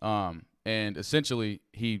 And essentially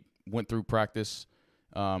he went through practice,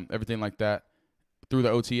 everything like that, through the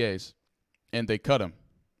OTAs, and they cut him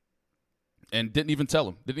and didn't even tell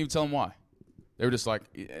him why. They were just like,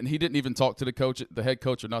 and he didn't even talk to the head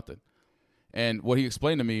coach or nothing. And what he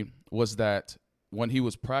explained to me was that when he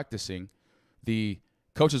was practicing, the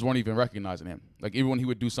coaches weren't even recognizing him. Like, even when he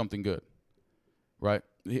would do something good, right?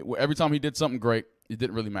 Every time he did something great, it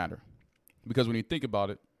didn't really matter. Because when you think about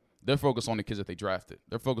it, they're focused on the kids that they drafted.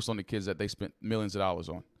 They're focused on the kids that they spent millions of dollars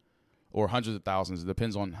on, or hundreds of thousands. It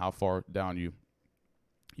depends on how far down you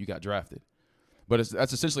got drafted. But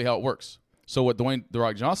that's essentially how it works. So what Dwayne "The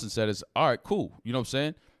Rock" Johnson said is, all right, cool. You know what I'm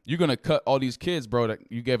saying? You're going to cut all these kids, bro, that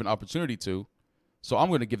you gave an opportunity to. So I'm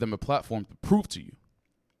going to give them a platform to prove to you,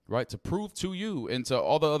 right? To prove to you and to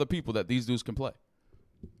all the other people that these dudes can play.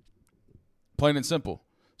 Plain and simple.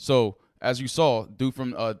 So as you saw, dude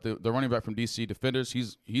from the running back from DC Defenders,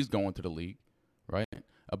 he's going to the league, right?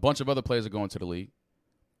 A bunch of other players are going to the league.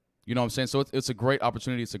 You know what I'm saying? So it's a great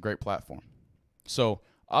opportunity. It's a great platform. So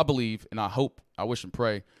I believe, and I hope, I wish and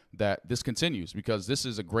pray that this continues, because this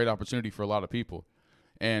is a great opportunity for a lot of people.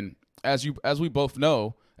 And as we both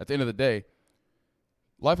know, at the end of the day,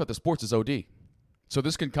 life after sports is OD. So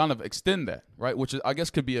this can kind of extend that, right? Which I guess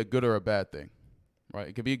could be a good or a bad thing, right?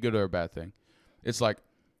 It could be a good or a bad thing. It's like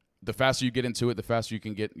the faster you get into it, the faster you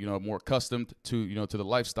can get, more accustomed to, to the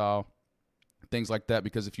lifestyle, things like that.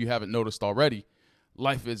 Because if you haven't noticed already,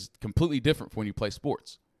 life is completely different when you play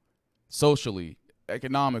sports. Socially,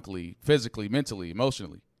 economically, physically, mentally,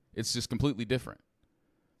 emotionally. It's just completely different.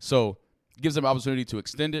 So it gives them an opportunity to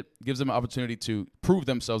extend it, gives them an opportunity to prove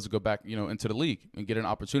themselves, to go back, into the league and get an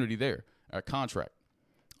opportunity there, a contract.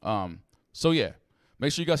 So yeah,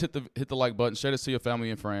 make sure you guys hit the like button, share this to your family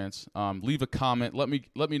and friends. Leave a comment. Let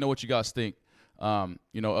me know what you guys think, of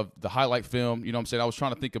the highlight film. You know what I'm saying? I was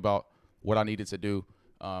trying to think about what I needed to do,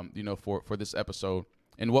 for this episode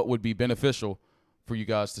and what would be beneficial for you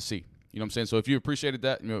guys to see. You know what I'm saying? So if you appreciated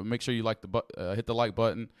that, make sure you hit the like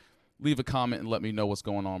button, leave a comment, and let me know what's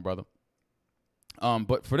going on, brother.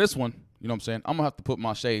 But for this one, you know what I'm saying, I'm gonna have to put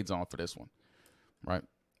my shades on for this one, right?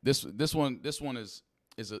 This one is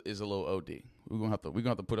a little OD. We're gonna have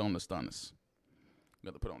to put on the stunners. We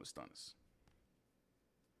got to put on the stunners.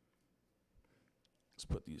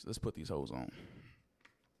 Let's put these hoes on.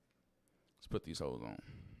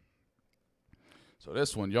 So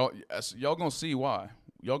this one, y'all gonna see why.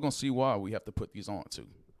 Y'all gonna see why we have to put these on too.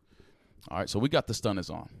 All right, so we got the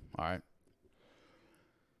stunners on. All right.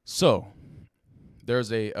 So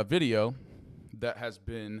there's a video that has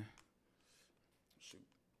been. Shoot,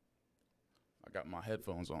 I got my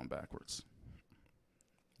headphones on backwards.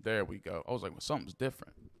 There we go. I was like, well, something's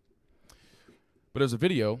different. But there's a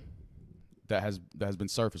video that has been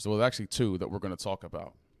surfaced. Well, there's actually two that we're going to talk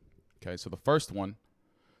about. Okay, so the first one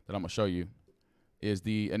that I'm going to show you is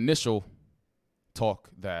the initial talk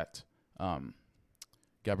that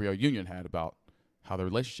Gabrielle Union had about how the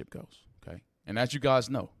relationship goes. Okay, and as you guys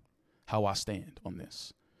know, how I stand on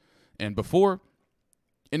this. And before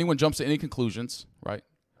anyone jumps to any conclusions, right,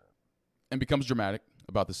 and becomes dramatic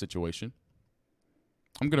about the situation,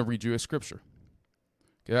 I'm going to read you a scripture.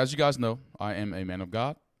 Okay, as you guys know, I am a man of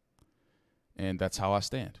God, and that's how I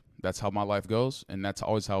stand. That's how my life goes, and that's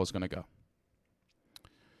always how it's going to go.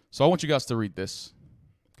 So I want you guys to read this,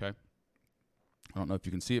 okay? I don't know if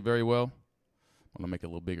you can see it very well. I'm going to make it a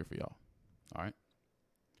little bigger for y'all, all right?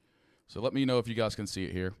 So let me know if you guys can see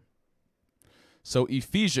it here. So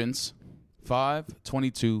Ephesians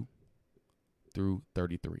 5:22 through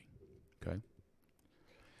 33, okay?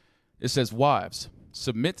 It says, wives,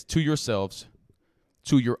 submit to yourselves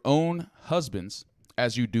to your own husbands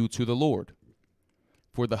as you do to the Lord.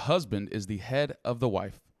 For the husband is the head of the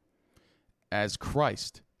wife, as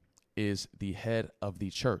Christ is the head of the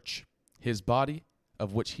church, his body,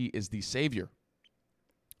 of which he is the Savior.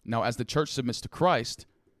 Now, as the church submits to Christ,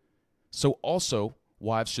 so also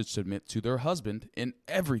wives should submit to their husband in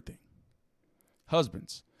everything.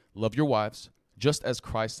 Husbands, love your wives, just as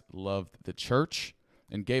Christ loved the church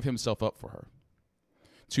and gave himself up for her,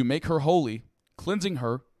 to make her holy, cleansing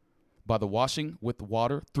her by the washing with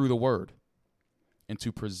water through the word, and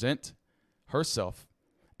to present herself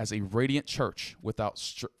as a radiant church without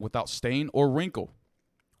stain or wrinkle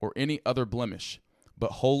or any other blemish,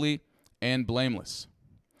 but holy and blameless.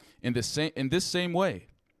 In this same way,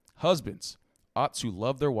 husbands ought to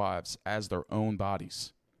love their wives as their own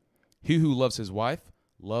bodies. He who loves his wife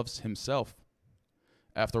loves himself.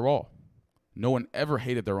 After all, no one ever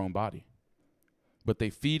hated their own body, but they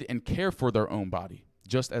feed and care for their own body,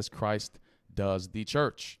 just as Christ does the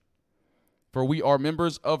church. For we are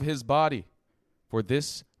members of his body. For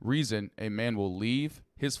this reason, a man will leave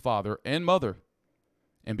his father and mother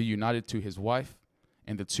and be united to his wife,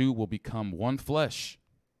 and the two will become one flesh.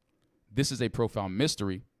 This is a profound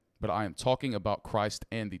mystery, but I am talking about Christ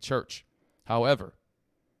and the church. However,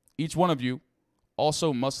 each one of you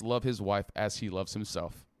also must love his wife as he loves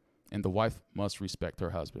himself, and the wife must respect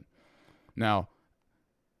her husband. Now,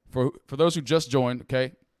 for those who just joined,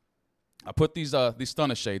 okay, I put these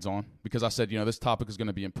stunner shades on because I said, this topic is going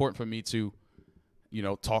to be important for me to,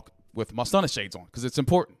 talk with my stunner shades on because it's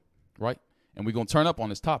important, right? And we're going to turn up on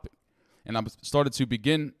this topic. And I started to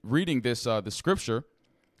begin reading this the scripture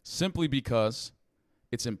simply because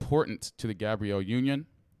it's important to the Gabrielle union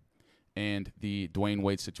and the Dwayne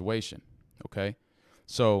Wade situation, okay?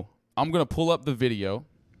 So I'm going to pull up the video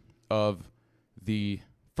of the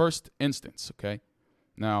first instance, okay?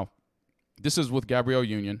 Now, this is with Gabrielle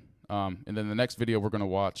union, and then the next video we're going to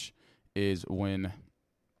watch is when,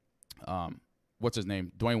 what's his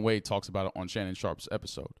name? Dwayne Wade talks about it on Shannon Sharp's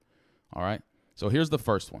episode, all right? So here's the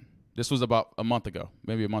first one. This was about a month ago,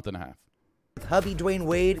 maybe a month and a half. Hubby Dwayne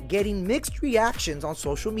Wade getting mixed reactions on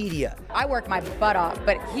social media. I work my butt off,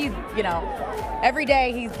 but he, every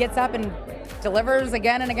day he gets up and delivers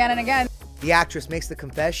again and again and again. The actress makes the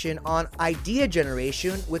confession on Idea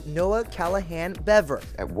Generation with Noah Callahan Bever.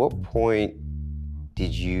 At what point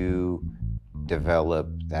did you develop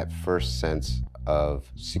that first sense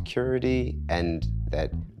of security and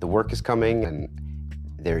that the work is coming and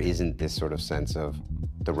there isn't this sort of sense of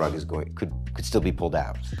the rug is could still be pulled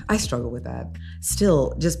out? I struggle with that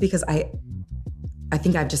still, just because I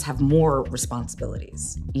think I just have more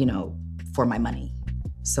responsibilities, for my money.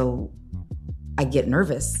 So I get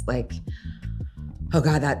nervous, like, oh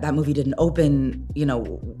God, that movie didn't open,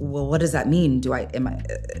 well, what does that mean? Am I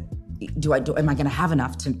going to have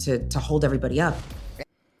enough to hold everybody up?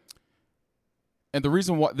 And the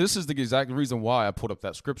reason why, this is the exact reason why I put up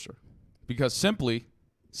that scripture, because simply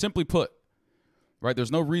put, right,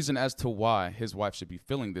 there's no reason as to why his wife should be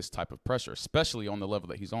feeling this type of pressure, especially on the level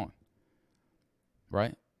that he's on.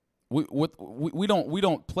 Right? We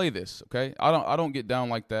don't play this, okay? I don't get down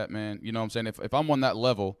like that, man. You know what I'm saying? If I'm on that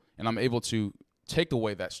level and I'm able to take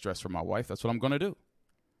away that stress from my wife, that's what I'm going to do.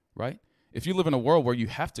 Right? If you live in a world where you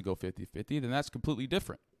have to go 50-50, then that's completely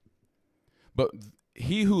different. But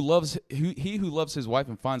he who loves his wife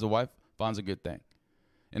and finds a wife finds a good thing.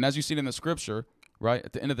 And as you see in the scripture, right,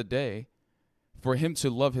 at the end of the day, for him to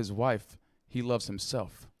love his wife, he loves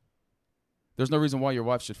himself. There's no reason why your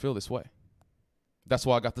wife should feel this way. That's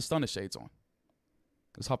why I got the stunner shades on.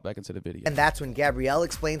 Let's hop back into the video. And that's when Gabrielle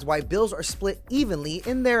explains why bills are split evenly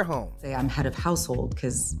in their home. Say I'm head of household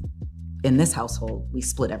because in this household, we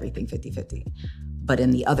split everything 50-50. But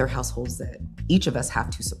in the other households that each of us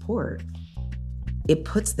have to support, it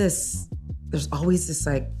puts there's always this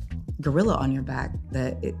like gorilla on your back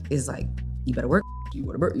that it is like, you better work, you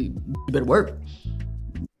better work.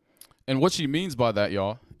 And what she means by that,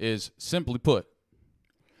 y'all, is simply put,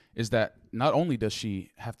 is that not only does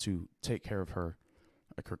she have to take care of her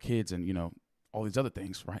kids and, all these other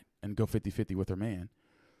things, right, and go 50-50 with her man,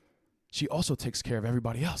 she also takes care of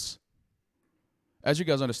everybody else. As you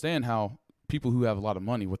guys understand how people who have a lot of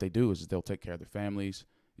money, what they do is they'll take care of their families,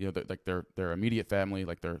 like their immediate family,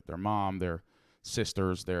 like their mom, their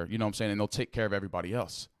sisters, and they'll take care of everybody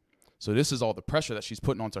else. So this is all the pressure that she's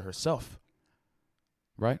putting onto herself,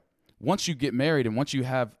 right? Once you get married and once you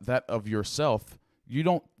have that of yourself, you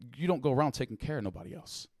don't go around taking care of nobody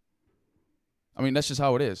else. I mean, that's just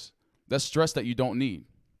how it is. That's stress that you don't need.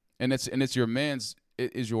 And it's your man's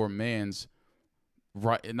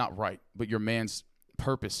right, not right, but your man's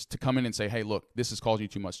purpose to come in and say, hey, look, this is causing you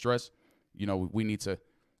too much stress. We need to,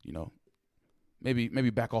 maybe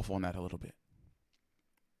back off on that a little bit.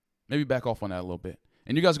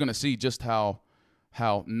 And you guys are going to see just how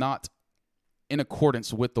not in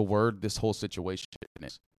accordance with the word this whole situation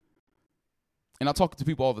is. And I talk to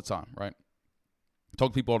people all the time, right? I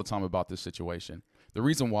talk to people all the time about this situation. The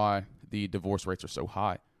reason why the divorce rates are so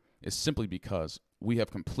high is simply because we have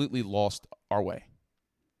completely lost our way.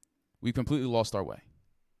 We've completely lost our way.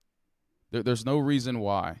 There's no reason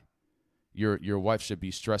why your wife should be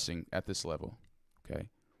stressing at this level, okay?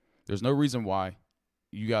 There's no reason why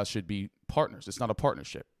you guys should be partners. It's not a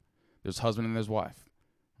partnership. There's husband and there's wife,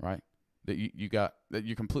 right?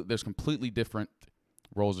 There's completely different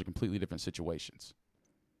roles or completely different situations.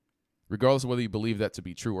 Regardless of whether you believe that to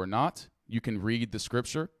be true or not, you can read the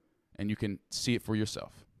scripture and you can see it for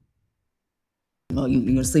yourself. Well, you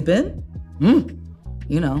gonna sleep in?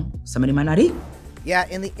 Somebody might not eat. Yeah,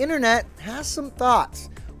 and the internet has some thoughts.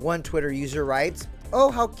 One Twitter user writes,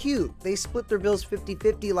 oh, how cute, they split their bills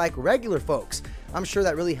 50-50 like regular folks. I'm sure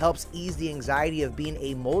that really helps ease the anxiety of being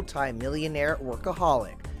a multi-millionaire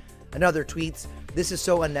workaholic. Another tweets, this is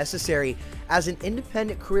so unnecessary. As an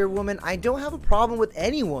independent career woman, I don't have a problem with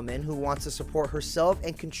any woman who wants to support herself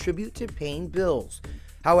and contribute to paying bills.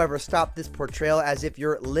 However, stop this portrayal as if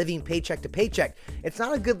you're living paycheck to paycheck. It's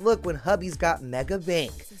not a good look when hubby's got mega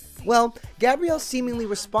bank. Well, Gabrielle seemingly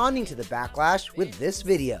responding to the backlash with this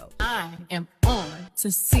video. I am on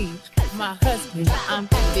to see my husband. I'm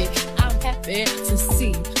happy to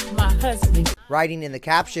see my husband. Writing in the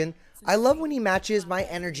caption, I love when he matches my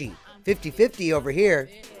energy. 50-50 over here.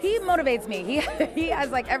 He motivates me. He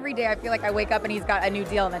has, like, every day I feel like I wake up and he's got a new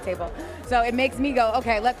deal on the table. So it makes me go,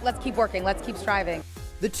 okay, let's keep working. Let's keep striving.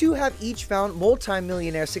 The two have each found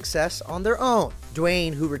multi-millionaire success on their own.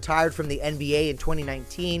 Dwayne, who retired from the NBA in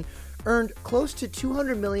 2019, earned close to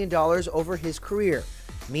 $200 million over his career.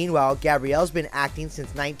 Meanwhile, Gabrielle's been acting since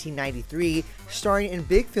 1993, starring in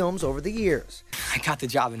big films over the years. I got the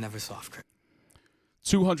job and never saw off credit.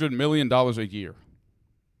 $200 million a year.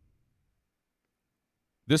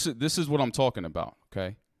 This is what I'm talking about,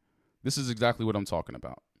 okay? This is exactly what I'm talking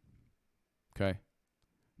about, okay?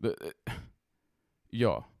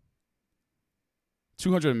 Yo,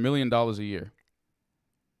 $200 million a year.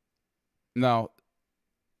 Now,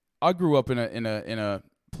 I grew up in a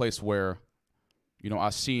place where, you know,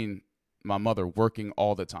 I seen my mother working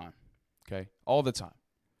all the time, okay? All the time.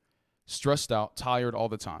 Stressed out, tired all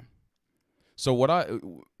the time. So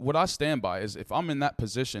what I stand by is if I'm in that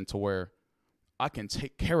position to where I can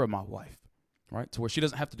take care of my wife, right? To where she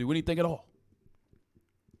doesn't have to do anything at all.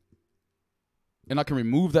 And I can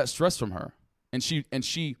remove that stress from her. And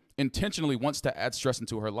she intentionally wants to add stress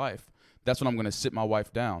into her life. That's when I'm going to sit my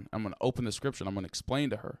wife down. I'm going to open the scripture and I'm going to explain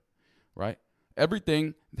to her, right?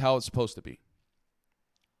 Everything how it's supposed to be.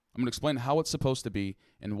 I'm going to explain how it's supposed to be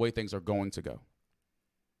and the way things are going to go.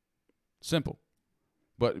 Simple.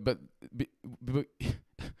 But you know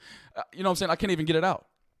what I'm saying? I can't even get it out.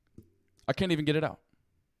 I can't even get it out.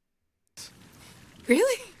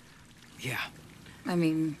 Really? Yeah. I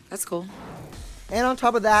mean, that's cool. And on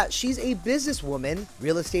top of that, she's a businesswoman,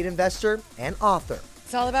 real estate investor, and author.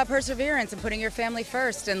 It's all about perseverance and putting your family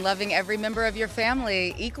first and loving every member of your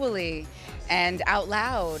family equally and out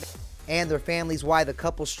loud. And their family's why the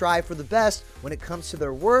couple strive for the best when it comes to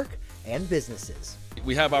their work and businesses.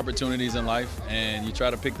 We have opportunities in life, and you try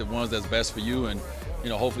to pick the ones that's best for you and, you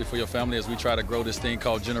know, hopefully for your family as we try to grow this thing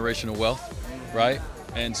called generational wealth, right?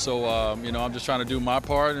 And so, you know, I'm just trying to do my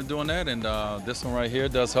part in doing that, and this one right here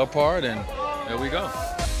does her part, and there we go.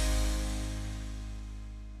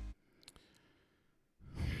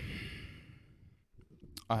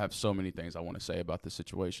 I have so many things I want to say about this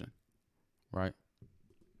situation, right?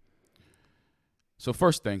 So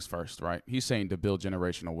first things first, right? He's saying to build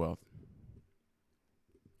generational wealth.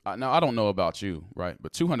 Now, I don't know about you, right?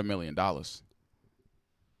 But $200 million,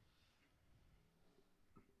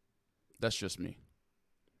 that's just me.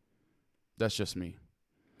 That's just me.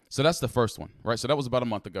 So that's the first one, right? So that was about a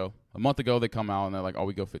month ago. A month ago, they come out and they're like, oh,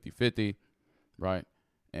 we go 50-50, right?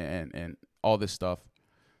 And all this stuff.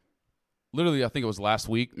 Literally, I think it was last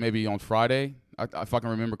week, maybe on Friday, if I can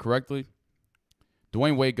remember correctly,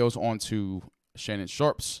 Dwayne Wade goes on to Shannon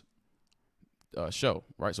Sharp's show,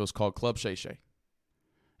 right? So it's called Club Shay Shay.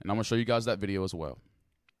 And I'm going to show you guys that video as well.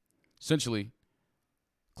 Essentially,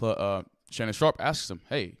 Shannon Sharp asks him,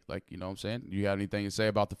 hey, like, you know what I'm saying? You got anything to say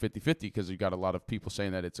about the 50-50? Because you got a lot of people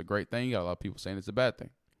saying that it's a great thing. You got a lot of people saying it's a bad thing,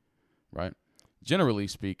 right? Generally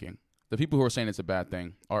speaking, the people who are saying it's a bad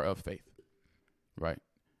thing are of faith, right?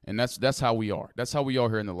 And that's how we are. That's how we are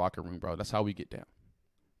here in the locker room, bro. That's how we get down,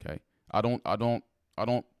 okay? I don't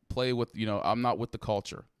play with, you know, I'm not with the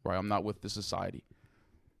culture, right? I'm not with the society,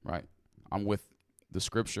 right? I'm with the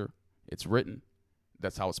scripture. It's written.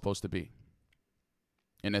 That's how it's supposed to be.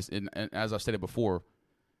 And as I stated before,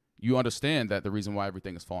 you understand that the reason why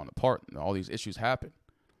everything is falling apart and all these issues happen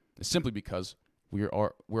is simply because we're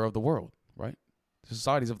of the world, right? The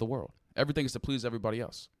society's of the world. Everything is to please everybody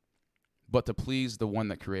else, but to please the one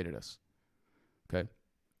that created us. Okay.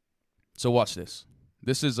 So watch this.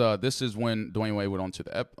 This is when Dwayne Wade went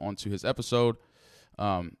onto his episode,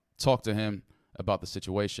 talked to him about the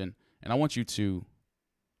situation, and I want you to,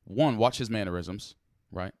 one, watch his mannerisms,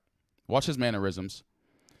 right? Watch his mannerisms,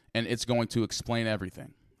 and it's going to explain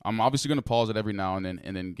everything. I'm obviously going to pause it every now and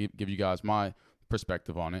then give you guys my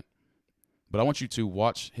perspective on it, but I want you to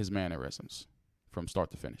watch his mannerisms from start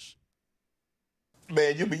to finish.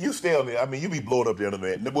 Man, you stay on there. I mean, you be blowing up the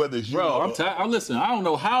internet. Whether it's you, bro, listen. I don't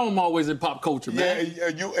know how I'm always in pop culture, man. Yeah,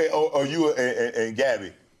 you and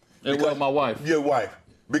Gabby. And well, my wife. Your wife.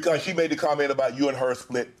 Because she made the comment about you and her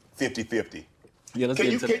split 50-50. Yeah, let's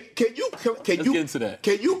get into that. Get into that.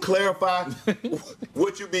 Can you clarify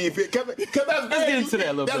what you mean? Because that's very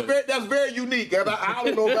unique. That's very unique. And I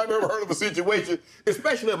don't know if I've ever heard of a situation,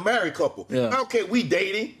 especially a married couple. Yeah. I don't care, we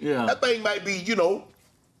dating. Yeah. That thing might be,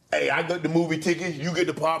 hey, I got the movie tickets, you get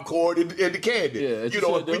the popcorn and the candy. Yeah,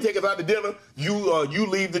 if we take us out to dinner, you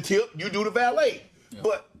leave the tip, you do the valet. Yeah.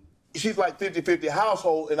 But she's like 50-50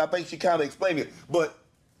 household, and I think she kind of explained it. But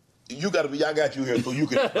I got you here so you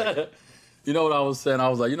can explain it. You know what I was saying? I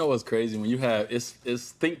was like, you know what's crazy? When you have, it's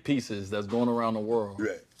think pieces that's going around the world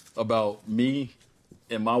about me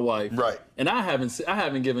and my wife. Right. And I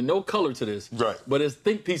haven't given no color to this. Right. But it's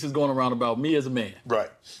think pieces going around about me as a man. Right.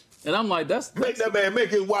 And I'm like, that's make that man make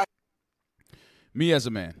his wife. Me as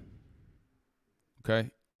a man. Okay?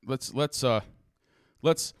 Let's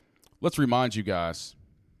remind you guys.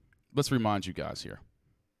 Let's remind you guys here.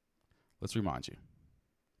 Let's remind you.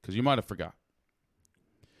 Because you might have forgot.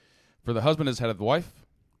 For the husband is head of the wife,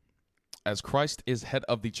 as Christ is head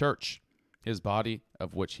of the church, his body,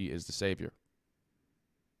 of which he is the Savior.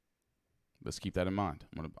 Let's keep that in mind.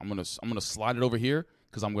 I'm gonna slide it over here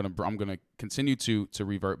because I'm gonna continue to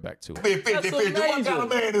revert back to it. 50-50. What kind of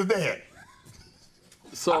man is that?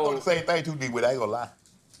 So I thought the same thing too, D. With I ain't gonna lie.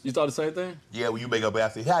 You thought the same thing? Yeah, when you make up, I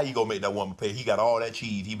say, how you gonna make that woman pay? He got all that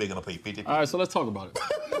cheese. He making her pay 50. All right, so let's talk about it.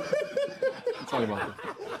 Let's talk about it.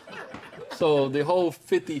 So the whole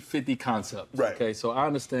 50-50 concept. Right. Okay, so I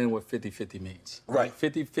understand what 50-50 means. Right.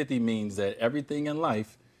 50-50 means that everything in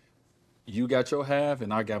life, you got your half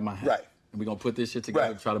and I got my half. Right. And we're going to put this shit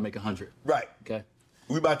together and try to make 100. Right. Okay?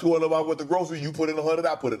 We buy $200 worth of groceries, you put in 100,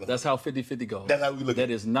 I put in 100. That's how 50-50 goes. That's how we look at it.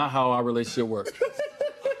 That is not how our relationship works.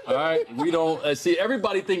 All right? We don't, see,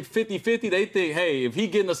 everybody think 50-50. They think, hey, if he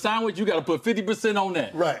getting a sandwich, you got to put 50% on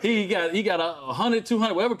that. Right. He got 100,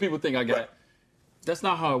 200, whatever people think I got. Right. That's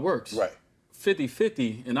not how it works. Right.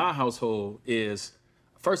 50-50 in our household is,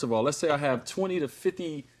 first of all, let's say I have 20 to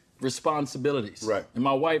 50 responsibilities. Right. And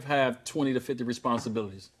my wife have 20 to 50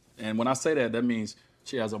 responsibilities. And when I say that, that means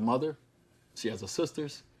she has a mother, she has her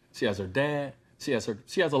sisters, she has her dad, she has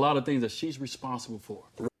a lot of things that she's responsible for.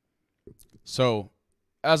 So,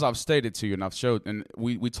 as I've stated to you and I've showed, and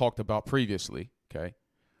we talked about previously, okay,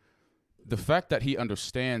 the fact that he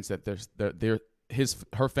understands that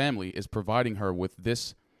her family is providing her with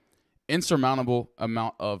this insurmountable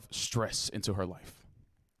amount of stress into her life.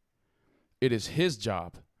 It is his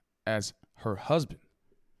job as her husband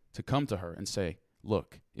to come to her and say,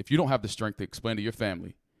 look, if you don't have the strength to explain to your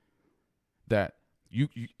family that you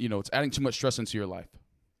know it's adding too much stress into your life,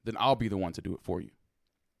 then I'll be the one to do it for you.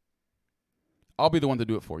 I'll be the one to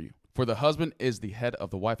do it for you. For the husband is the head of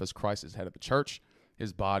the wife as Christ is head of the church,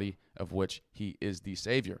 his body of which he is the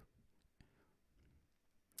Savior.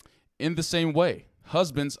 In the same way,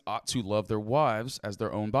 husbands ought to love their wives as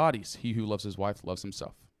their own bodies. He who loves his wife loves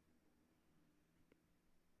himself.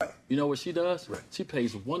 You know what she does? Right. She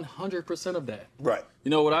pays 100% of that. Right. You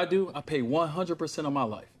know what I do? I pay 100% of my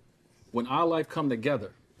life. When our life come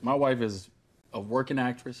together, my wife is a working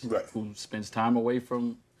actress who spends time away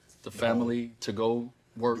from the family to go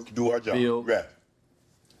work, do our job. Build. Right.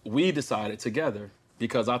 We decided together,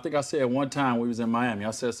 because I think I said one time we was in Miami,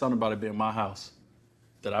 I said something about it being my house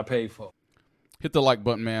that I paid for. Hit the like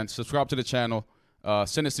button, man. Subscribe to the channel.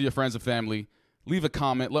 Send this to your friends and family. Leave a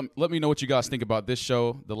comment. Let me know what you guys think about this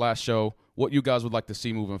show, the last show, what you guys would like to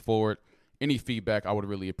see moving forward. Any feedback I would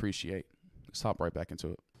really appreciate. Let's hop right back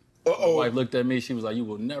into it. My wife looked at me. She was like, you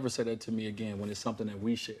will never say that to me again when it's something that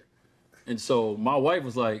we share. And so my wife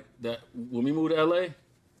was like, that when we moved to L.A.,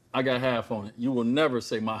 I got half on it. You will never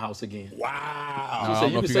say my house again. Wow. I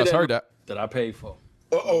don't know if you guys heard that. That I paid for.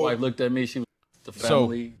 My wife looked at me. She was the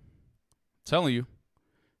family. So, telling you,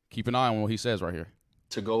 keep an eye on what he says right here.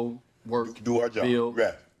 To go work, do our job. Build.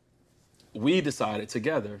 Right. We decided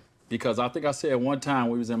together, because I think I said one time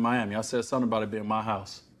we was in Miami, I said something about it being my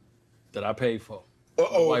house that I paid for.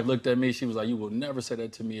 My wife looked at me. She was like, you will never say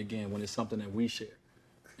that to me again when it's something that we share.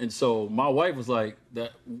 And so my wife was like,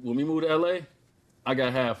 that when we moved to L.A., I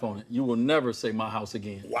got half on it. You will never say my house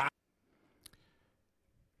again. Wow.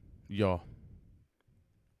 Y'all.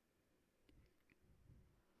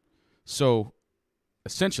 So,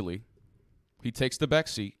 essentially, he takes the back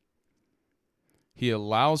seat. He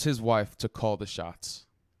allows his wife to call the shots.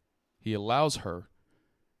 He allows her,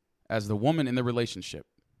 as the woman in the relationship,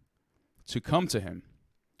 to come to him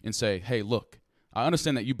and say, hey, look, I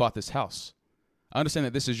understand that you bought this house. I understand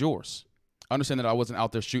that this is yours. I understand that I wasn't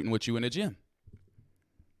out there shooting with you in the gym.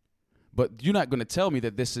 But you're not going to tell me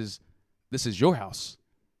that this is your house.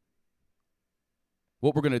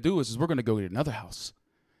 What we're going to do is we're going to go get another house.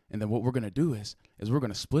 And then what we're going to do is we're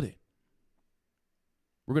going to split it.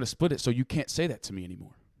 We're going to split it so you can't say that to me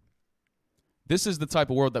anymore. This is the type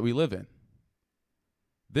of world that we live in.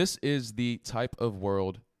 This is the type of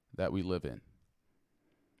world that we live in.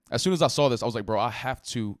 As soon as I saw this, I was like, bro, I have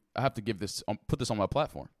to give this, put this on my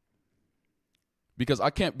platform. Because I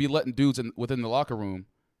can't be letting dudes within the locker room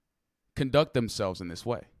conduct themselves in this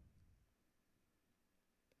way.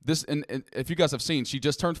 And if you guys have seen, she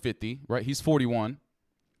just turned 50, right? He's 41.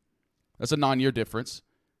 That's a 9-year difference.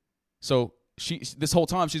 So this whole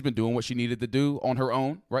time she's been doing what she needed to do on her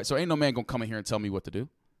own, right? So ain't no man gonna come in here and tell me what to do.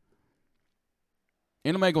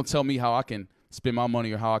 Ain't no man gonna tell me how I can spend my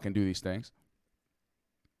money or how I can do these things.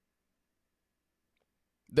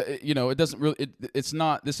 It doesn't really. It's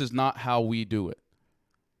not. This is not how we do it.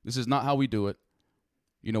 This is not how we do it.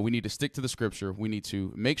 We need to stick to the scripture. We need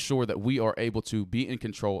to make sure that we are able to be in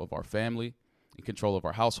control of our family, in control of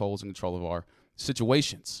our households, in control of our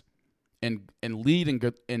situations, and lead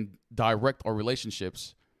and direct our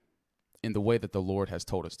relationships in the way that the Lord has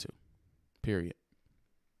told us to. Period.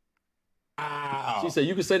 Wow. She said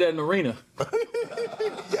you can say that in the arena.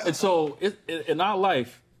 Yeah. And so in our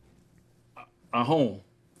life, our home,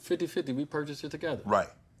 50-50, we purchase it together. Right.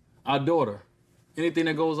 Our daughter, anything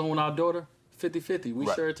that goes on with our daughter, 50-50, we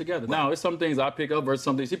share it together. Right. Now, it's some things I pick up versus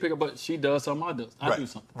some things she pick up, but she does something, I do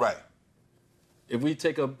something. Right. If we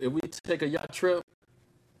take a yacht trip,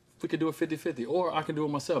 we could do it 50-50, or I can do it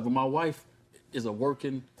myself. But my wife is a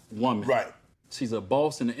working woman. Right. She's a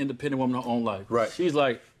boss and an independent woman in her own life. Right. She's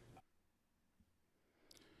like...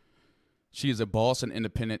 She is a boss and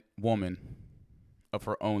independent woman of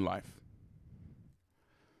her own life.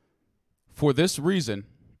 For this reason,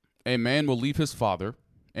 a man will leave his father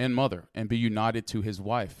and mother and be united to his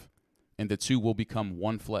wife, and the two will become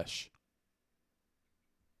one flesh.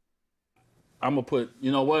 I'm gonna put,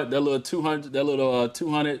 you know what, that little 200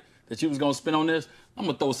 that you was gonna spend on this, I'm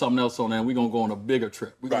gonna throw something else on there and we're gonna go on a bigger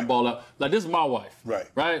trip. We're gonna ball out. Like, this is my wife.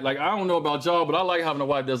 Right? Like, I don't know about y'all, but I like having a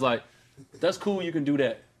wife that's like, that's cool, you can do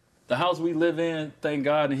that. The house we live in, thank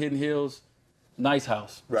God, in Hidden Hills, nice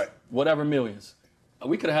house. Right. Whatever millions.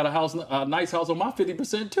 We could have had a nice house on my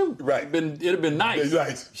 50% too. Right. It'd have been nice.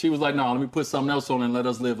 Right. She was like, no, let me put something else on and let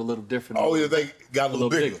us live a little different. Oh, yeah, they got a little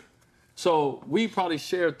bigger. So we probably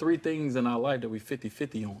share 3 things in our life that we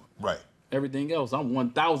 50-50 on. Right. Everything else, I'm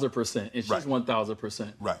 1,000%, and she's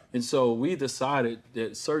 1,000%. Right. And so we decided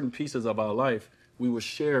that certain pieces of our life, we would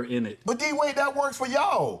share in it. But D-Wade, that works for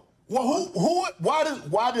y'all. Well,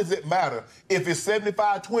 why does it matter if it's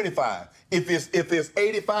 75-25, if it's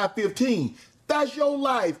 85-15? That's your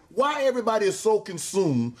life. Why everybody is so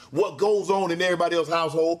consumed what goes on in everybody else's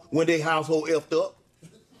household when their household effed up?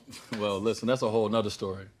 Well, listen, that's a whole nother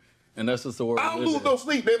story. And that's just the word. I don't lose no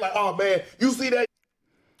sleep. They're like, oh, man, you see that?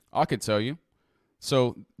 I can tell you.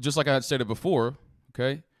 So just like I had stated before,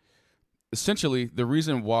 okay, essentially the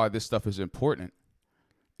reason why this stuff is important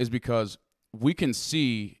is because we can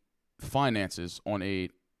see finances on a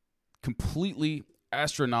completely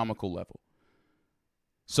astronomical level.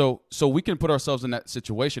 So we can put ourselves in that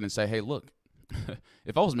situation and say, hey, look,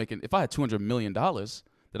 if I had $200 million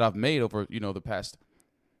that I've made over, the past,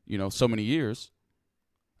 so many years,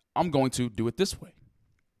 I'm going to do it this way.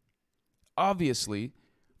 Obviously,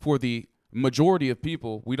 for the majority of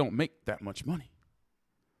people, we don't make that much money.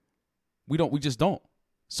 We just don't.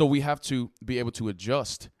 So we have to be able to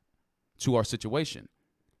adjust to our situation.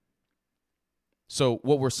 So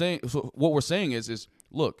what we're saying is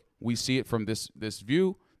look, we see it from this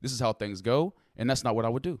view. This is how things go, and that's not what I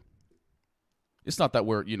would do. It's not that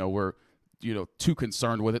we're too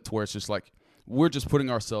concerned with it to where it's just like we're just putting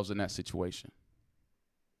ourselves in that situation.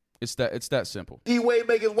 It's that simple. D-Wade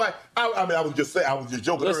make his wife. I was just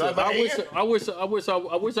joking. Listen, I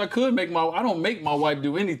wish I could make I don't make my wife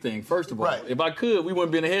do anything. First of all, if I could, we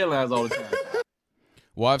wouldn't be in the headlines all the time.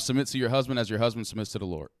 Wives, submit to your husband as your husband submits to the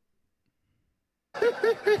Lord.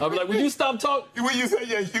 I'll be like, would you stop talking? When you say,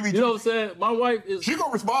 yeah, you know what I'm saying? My wife is... She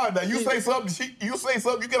gonna respond now. You say something,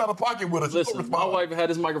 you get out of pocket with her. Listen, my wife had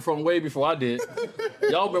this microphone way before I did.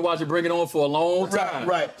 Y'all been watching Bring It On for a long time.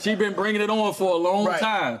 Right. She been bringing it on for a long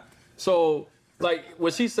time. So, like,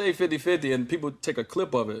 when she say 50-50 and people take a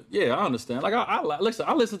clip of it, yeah, I understand. Like, I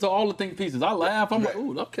listen to all the think pieces. I laugh. I'm like,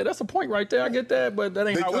 ooh, okay, that's a point right there. I get that, but that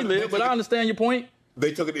ain't how we live. But I understand your point.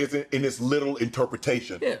 They took it in this little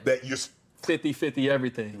interpretation that you're... 50-50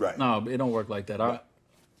 everything. Right. No, it don't work like that. Right.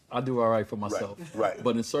 I do all right for myself. Right.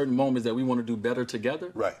 But in certain moments that we want to do better together,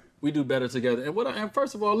 right, we do better together. And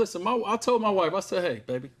first of all, listen, I told my wife, I said, hey,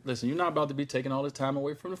 baby, listen, you're not about to be taking all this time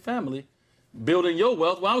away from the family, building your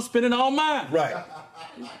wealth while I'm spending all mine. Right.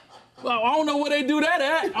 Well, I don't know where they do that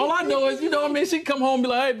at. All I know is, she come home and be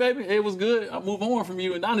like, hey, baby, it was good. I move on from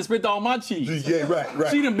you. And I done spent all my cheese. Yeah,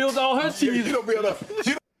 right. She done built all her cheese. She don't build up.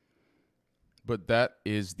 But that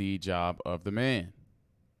is the job of the man.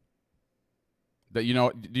 That you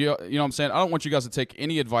know what I'm saying? I don't want you guys to take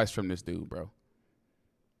any advice from this dude, bro.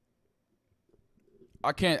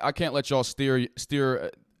 I can't let y'all steer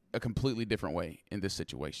a completely different way in this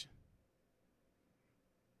situation.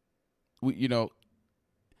 You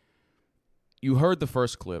heard the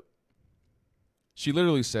first clip. She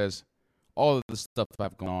literally says, all of the stuff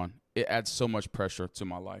I've gone on, it adds so much pressure to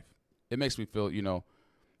my life. It makes me feel,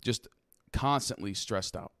 just constantly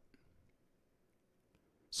stressed out.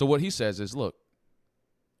 So what he says is, look,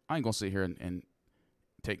 I ain't going to sit here and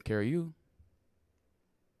take care of you.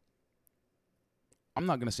 I'm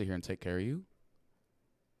not going to sit here and take care of you.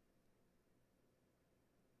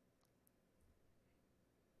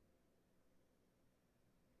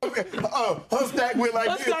 Okay. Her stack went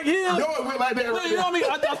like this. Stack here. No, it went like that. Right, you know what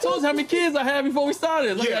I mean? I told you how many kids I had before we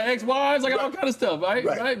started. Like, I got ex-wives, I got all kind of stuff,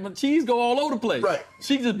 right? But cheese go all over the place. Right.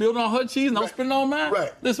 She just building on her cheese and I'm spending on mine.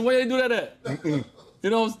 Right. Listen, where they do that at?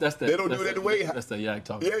 That's that. They don't do that the way. That's that yak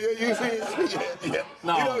talk. Yeah, you see it. Yeah.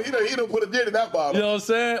 No. He don't put a dent in that bottle. You know what I'm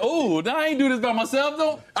saying? Oh, now I ain't do this by myself,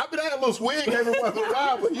 though. I been having a little swing every once in a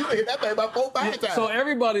while, but you hit that thing about 4 times. So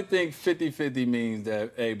everybody think 50-50 means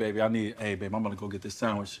that, hey, baby, I'm gonna go get this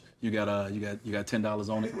sandwich. You got $10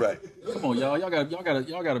 on it. Right. Come on, y'all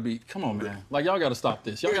gotta be. Come on, man. Like y'all gotta stop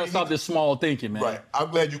this. Y'all gotta stop this small thinking, man. Right. I'm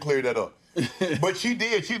glad you cleared that up. But she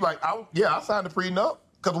did. She's like, I signed the prenup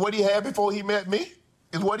because what he had before he met me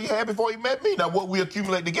is what he had before he met me. Now, what we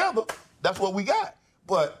accumulate together, that's what we got.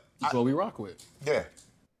 But that's what we rock with. Yeah.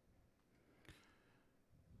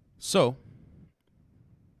 So,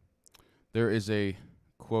 there is a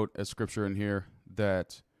quote, a scripture in here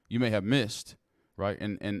that you may have missed, right?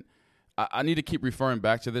 And I need to keep referring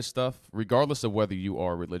back to this stuff, regardless of whether you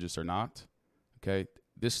are religious or not, okay?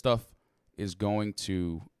 This stuff is going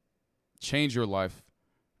to change your life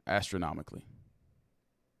astronomically.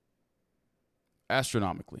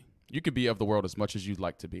 Astronomically. You could be of the world as much as you'd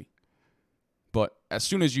like to be. But as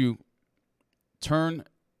soon as you turn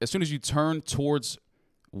towards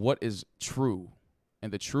what is true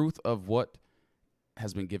and the truth of what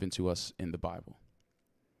has been given to us in the Bible,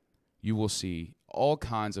 you will see all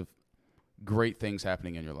kinds of great things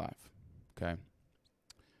happening in your life. Okay?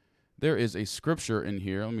 There is a scripture in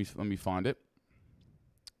here. Let me find it.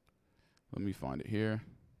 Let me find it here.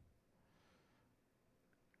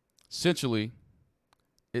 Essentially,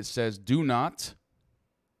 it says, do not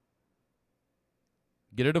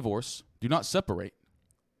get a divorce. Do not separate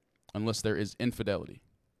unless there is infidelity.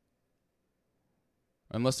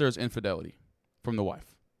 Unless there is infidelity from the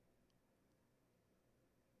wife.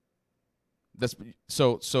 That's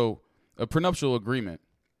so a prenuptial agreement,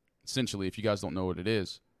 essentially, if you guys don't know what it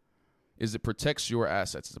is it protects your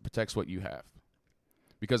assets. It protects what you have.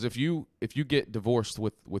 Because if you get divorced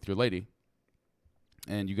with your lady,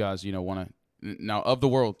 and you guys, want to, now of the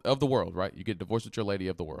world, right? You get divorced with your lady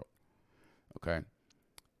of the world. Okay.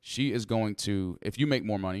 She is going to, if you make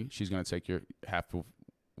more money, she's going to take your half of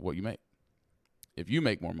what you make. If you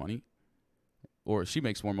make more money, or she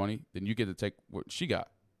makes more money, then you get to take what she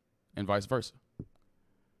got, and vice versa.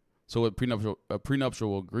 So what a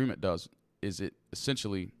prenuptial agreement does is it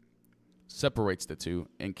essentially separates the two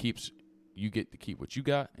and you get to keep what you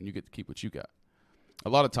got, and you get to keep what you got. A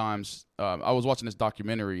lot of times, I was watching this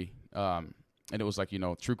documentary, and it was like,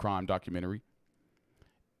 true crime documentary.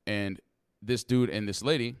 And this dude and this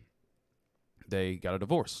lady, they got a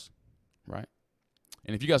divorce, right?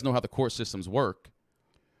 And if you guys know how the court systems work,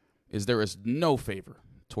 is there is no favor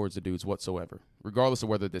towards the dudes whatsoever, regardless of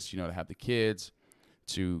whether this, to have the kids,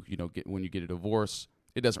 to, get when you get a divorce,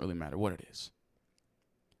 it doesn't really matter what it is.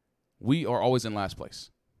 We are always in last place,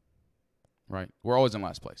 right? We're always in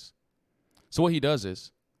last place. So what he does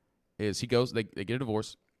is he goes, they get a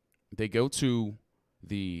divorce, they go to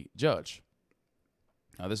the judge.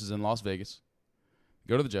 Now, this is in Las Vegas.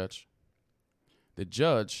 Go to the judge. The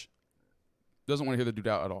judge doesn't want to hear the dude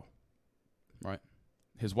out at all, right?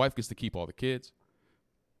 His wife gets to keep all the kids.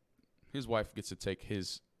 His wife gets to take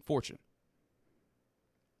his fortune.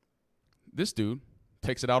 This dude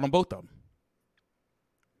takes it out on both of them.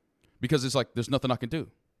 Because it's like, there's nothing I can do.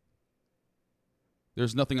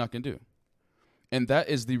 There's nothing I can do. And that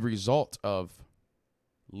is the result of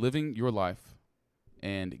living your life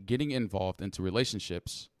and getting involved into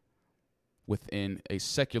relationships within a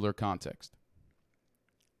secular context.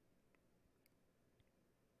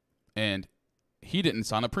 And he didn't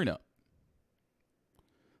sign a prenup.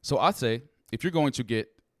 So I say, if you're going to get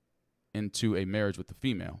into a marriage with the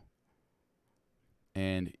female,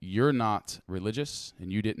 and you're not religious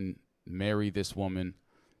and you didn't marry this woman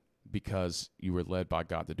because you were led by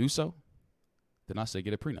God to do so, then I say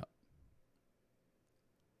get a prenup.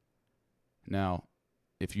 Now,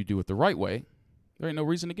 if you do it the right way, there ain't no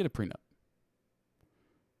reason to get a prenup.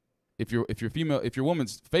 If your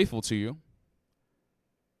woman's faithful to you,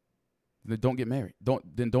 then don't get married. Don't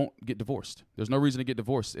get divorced. There's no reason to get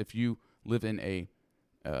divorced if you live in a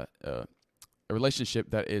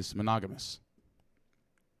relationship that is monogamous,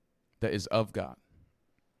 that is of God.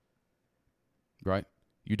 Right?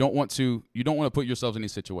 You don't want to put yourselves in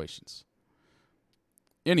these situations.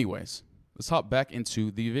 Anyways, let's hop back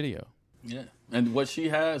into the video. Yeah, and what she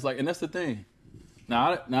has, like, and that's the thing.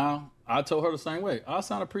 Now I told her the same way. I'll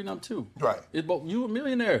sign a prenup too. Right. You a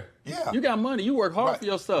millionaire. Yeah. You got money. You work hard for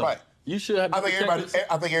your stuff. Right. You should have. I think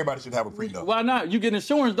everybody should have a prenup. Why not? You get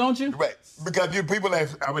insurance, don't you? Right. Because people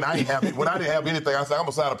ask, I didn't have it. When I didn't have anything, I said, I'm going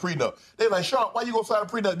to sign a prenup. They're like, Sharp, why you going to sign a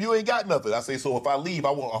prenup? You ain't got nothing. I say, so if I leave,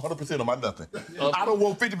 I want 100% of my nothing. I don't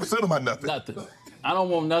want 50% of my nothing. Nothing. I don't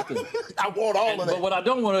want nothing. I want all of that. But what I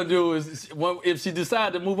don't want to do is, if she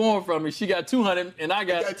decided to move on from me, she got 200 and I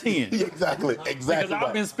got 10. Exactly. Because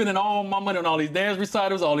I've been spending all my money on all these dance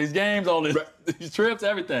recitals, all these games, all these trips,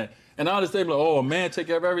 everything. And I just say, like, oh, man, take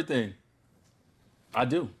care of everything. I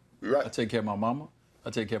do. Right. I take care of my mama. I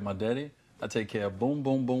take care of my daddy. I take care of boom,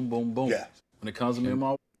 boom, boom, boom, boom. Yeah. When it comes to me and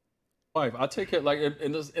my wife, I take care, like,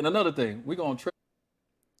 and another thing, we going to trip.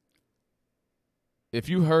 If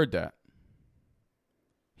you heard that,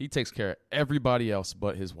 he takes care of everybody else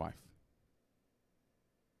but his wife.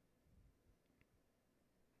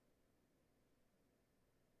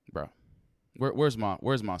 Bro, where's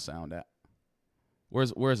my sound at?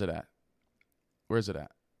 Where's it at? Where's it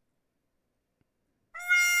at?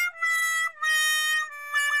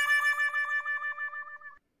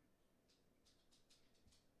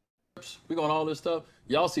 We going all this stuff.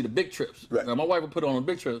 Y'all see the big trips. Right. Now, my wife would put on a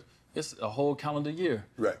big trip. It's a whole calendar year.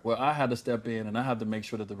 Right. Where I had to step in and I have to make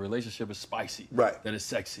sure that the relationship is spicy. Right. That it's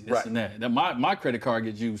sexy. This Right. and that. That my credit card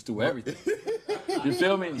gets used through everything. You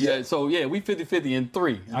feel me? Yeah. So yeah, we 50-50 in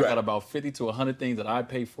 3. I Right. got about 50 to 100 things that I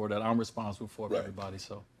pay for that I'm responsible for Right. everybody.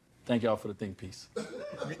 So thank y'all for the think piece.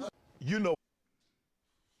 You know.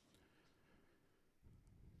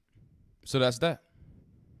 So that's that.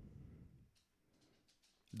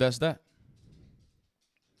 That's that.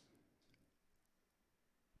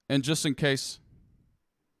 And just in case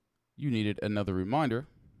you needed another reminder,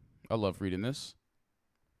 I love reading this.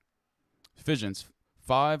 Ephesians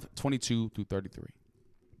 5:22-33.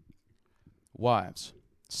 Wives,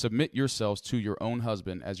 submit yourselves to your own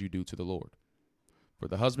husband as you do to the Lord. For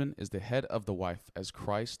the husband is the head of the wife, as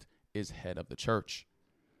Christ is head of the church,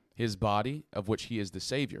 his body, of which he is the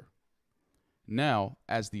Savior. Now,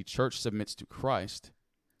 as the church submits to Christ,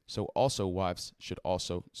 so also wives should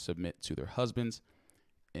also submit to their husbands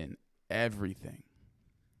in everything.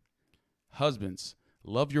 Husbands,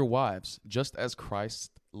 love your wives just as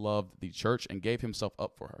Christ loved the church and gave himself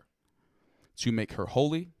up for her, to make her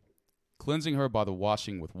holy, cleansing her by the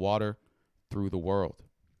washing with water through the world,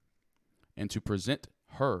 and to present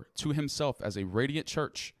her to himself as a radiant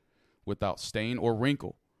church without stain or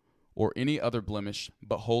wrinkle or any other blemish,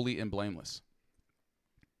 but holy and blameless.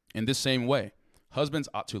 In this same way, husbands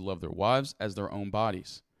ought to love their wives as their own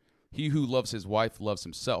bodies. He who loves his wife loves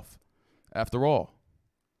himself. After all,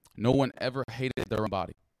 no one ever hated their own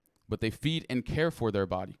body, but they feed and care for their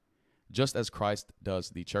body, just as Christ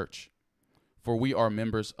does the church. For we are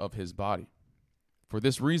members of his body. For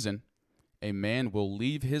this reason, a man will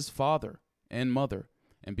leave his father and mother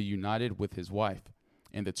and be united with his wife,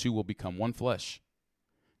 and the two will become one flesh.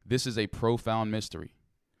 This is a profound mystery,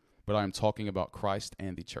 but I am talking about Christ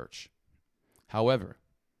and the church. However,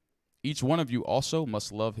 each one of you also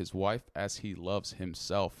must love his wife as he loves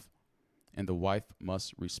himself, and the wife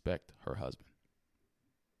must respect her husband.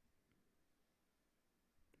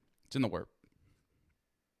 It's in the Word.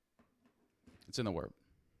 It's in the Word.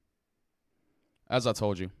 As I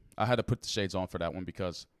told you, I had to put the shades on for that one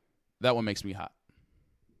because that one makes me hot.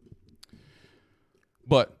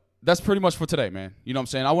 But that's pretty much for today, man. You know what I'm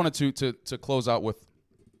saying? I wanted to close out with,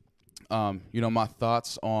 my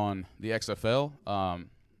thoughts on the XFL.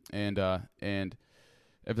 And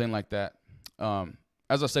everything like that.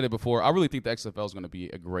 As I said it before, I really think the XFL is going to be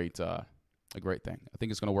a great thing. I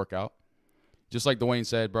think it's going to work out. Just like Dwayne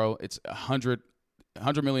said, bro, it's $100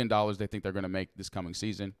 million they think they're going to make this coming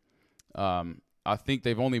season. I think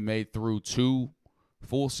they've only made through 2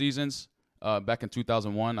 full seasons. Back in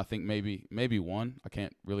 2001, I think maybe one. I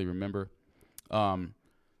can't really remember.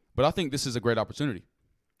 But I think this is a great opportunity.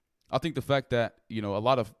 I think the fact that, a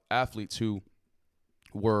lot of athletes who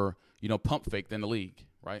were, pump faked in the league,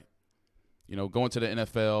 right? Going to the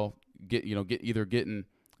NFL, getting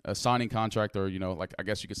a signing contract or, like I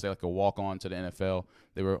guess you could say like a walk-on to the NFL.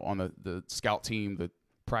 They were on the scout team, the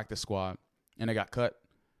practice squad, and they got cut.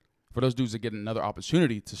 For those dudes to get another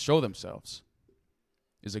opportunity to show themselves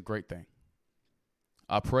is a great thing.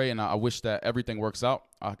 I pray and I wish that everything works out.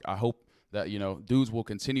 I hope that, dudes will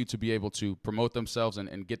continue to be able to promote themselves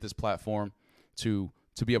and get this platform to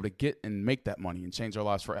be able to get and make that money and change their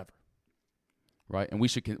lives forever. Right? And we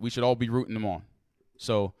should all be rooting them on.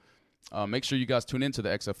 So make sure you guys tune into the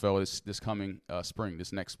XFL this coming spring,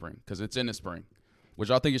 this next spring, because it's in the spring,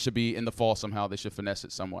 which I think it should be in the fall somehow. They should finesse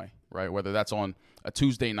it some way, right? Whether that's on a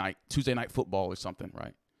Tuesday night football or something,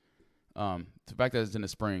 right? The fact that it's in the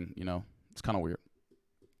spring, it's kind of weird.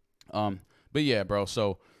 But yeah, bro.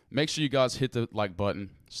 So make sure you guys hit the like button,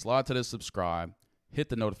 slide to the subscribe, hit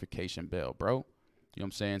the notification bell, bro. You know what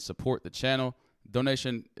I'm saying? Support the channel.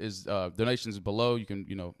 Donations below. You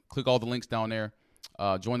can, click all the links down there.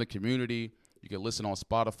 Join the community. You can listen on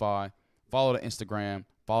Spotify. Follow the Instagram.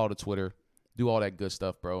 Follow the Twitter. Do all that good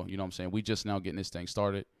stuff, bro. You know what I'm saying? We just now getting this thing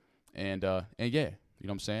started. And yeah, you know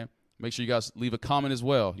what I'm saying? Make sure you guys leave a comment as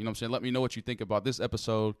well. You know what I'm saying? Let me know what you think about this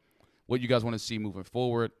episode, what you guys want to see moving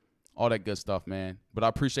forward, all that good stuff, man. But I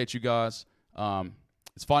appreciate you guys.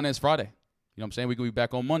 It's Finance Friday. You know what I'm saying? We're going to be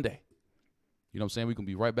back on Monday. You know what I'm saying? We're going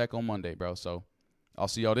to be right back on Monday, bro. So I'll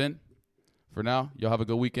see y'all then. For now, y'all have a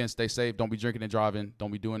good weekend. Stay safe. Don't be drinking and driving.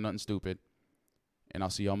 Don't be doing nothing stupid. And I'll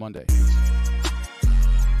see y'all Monday.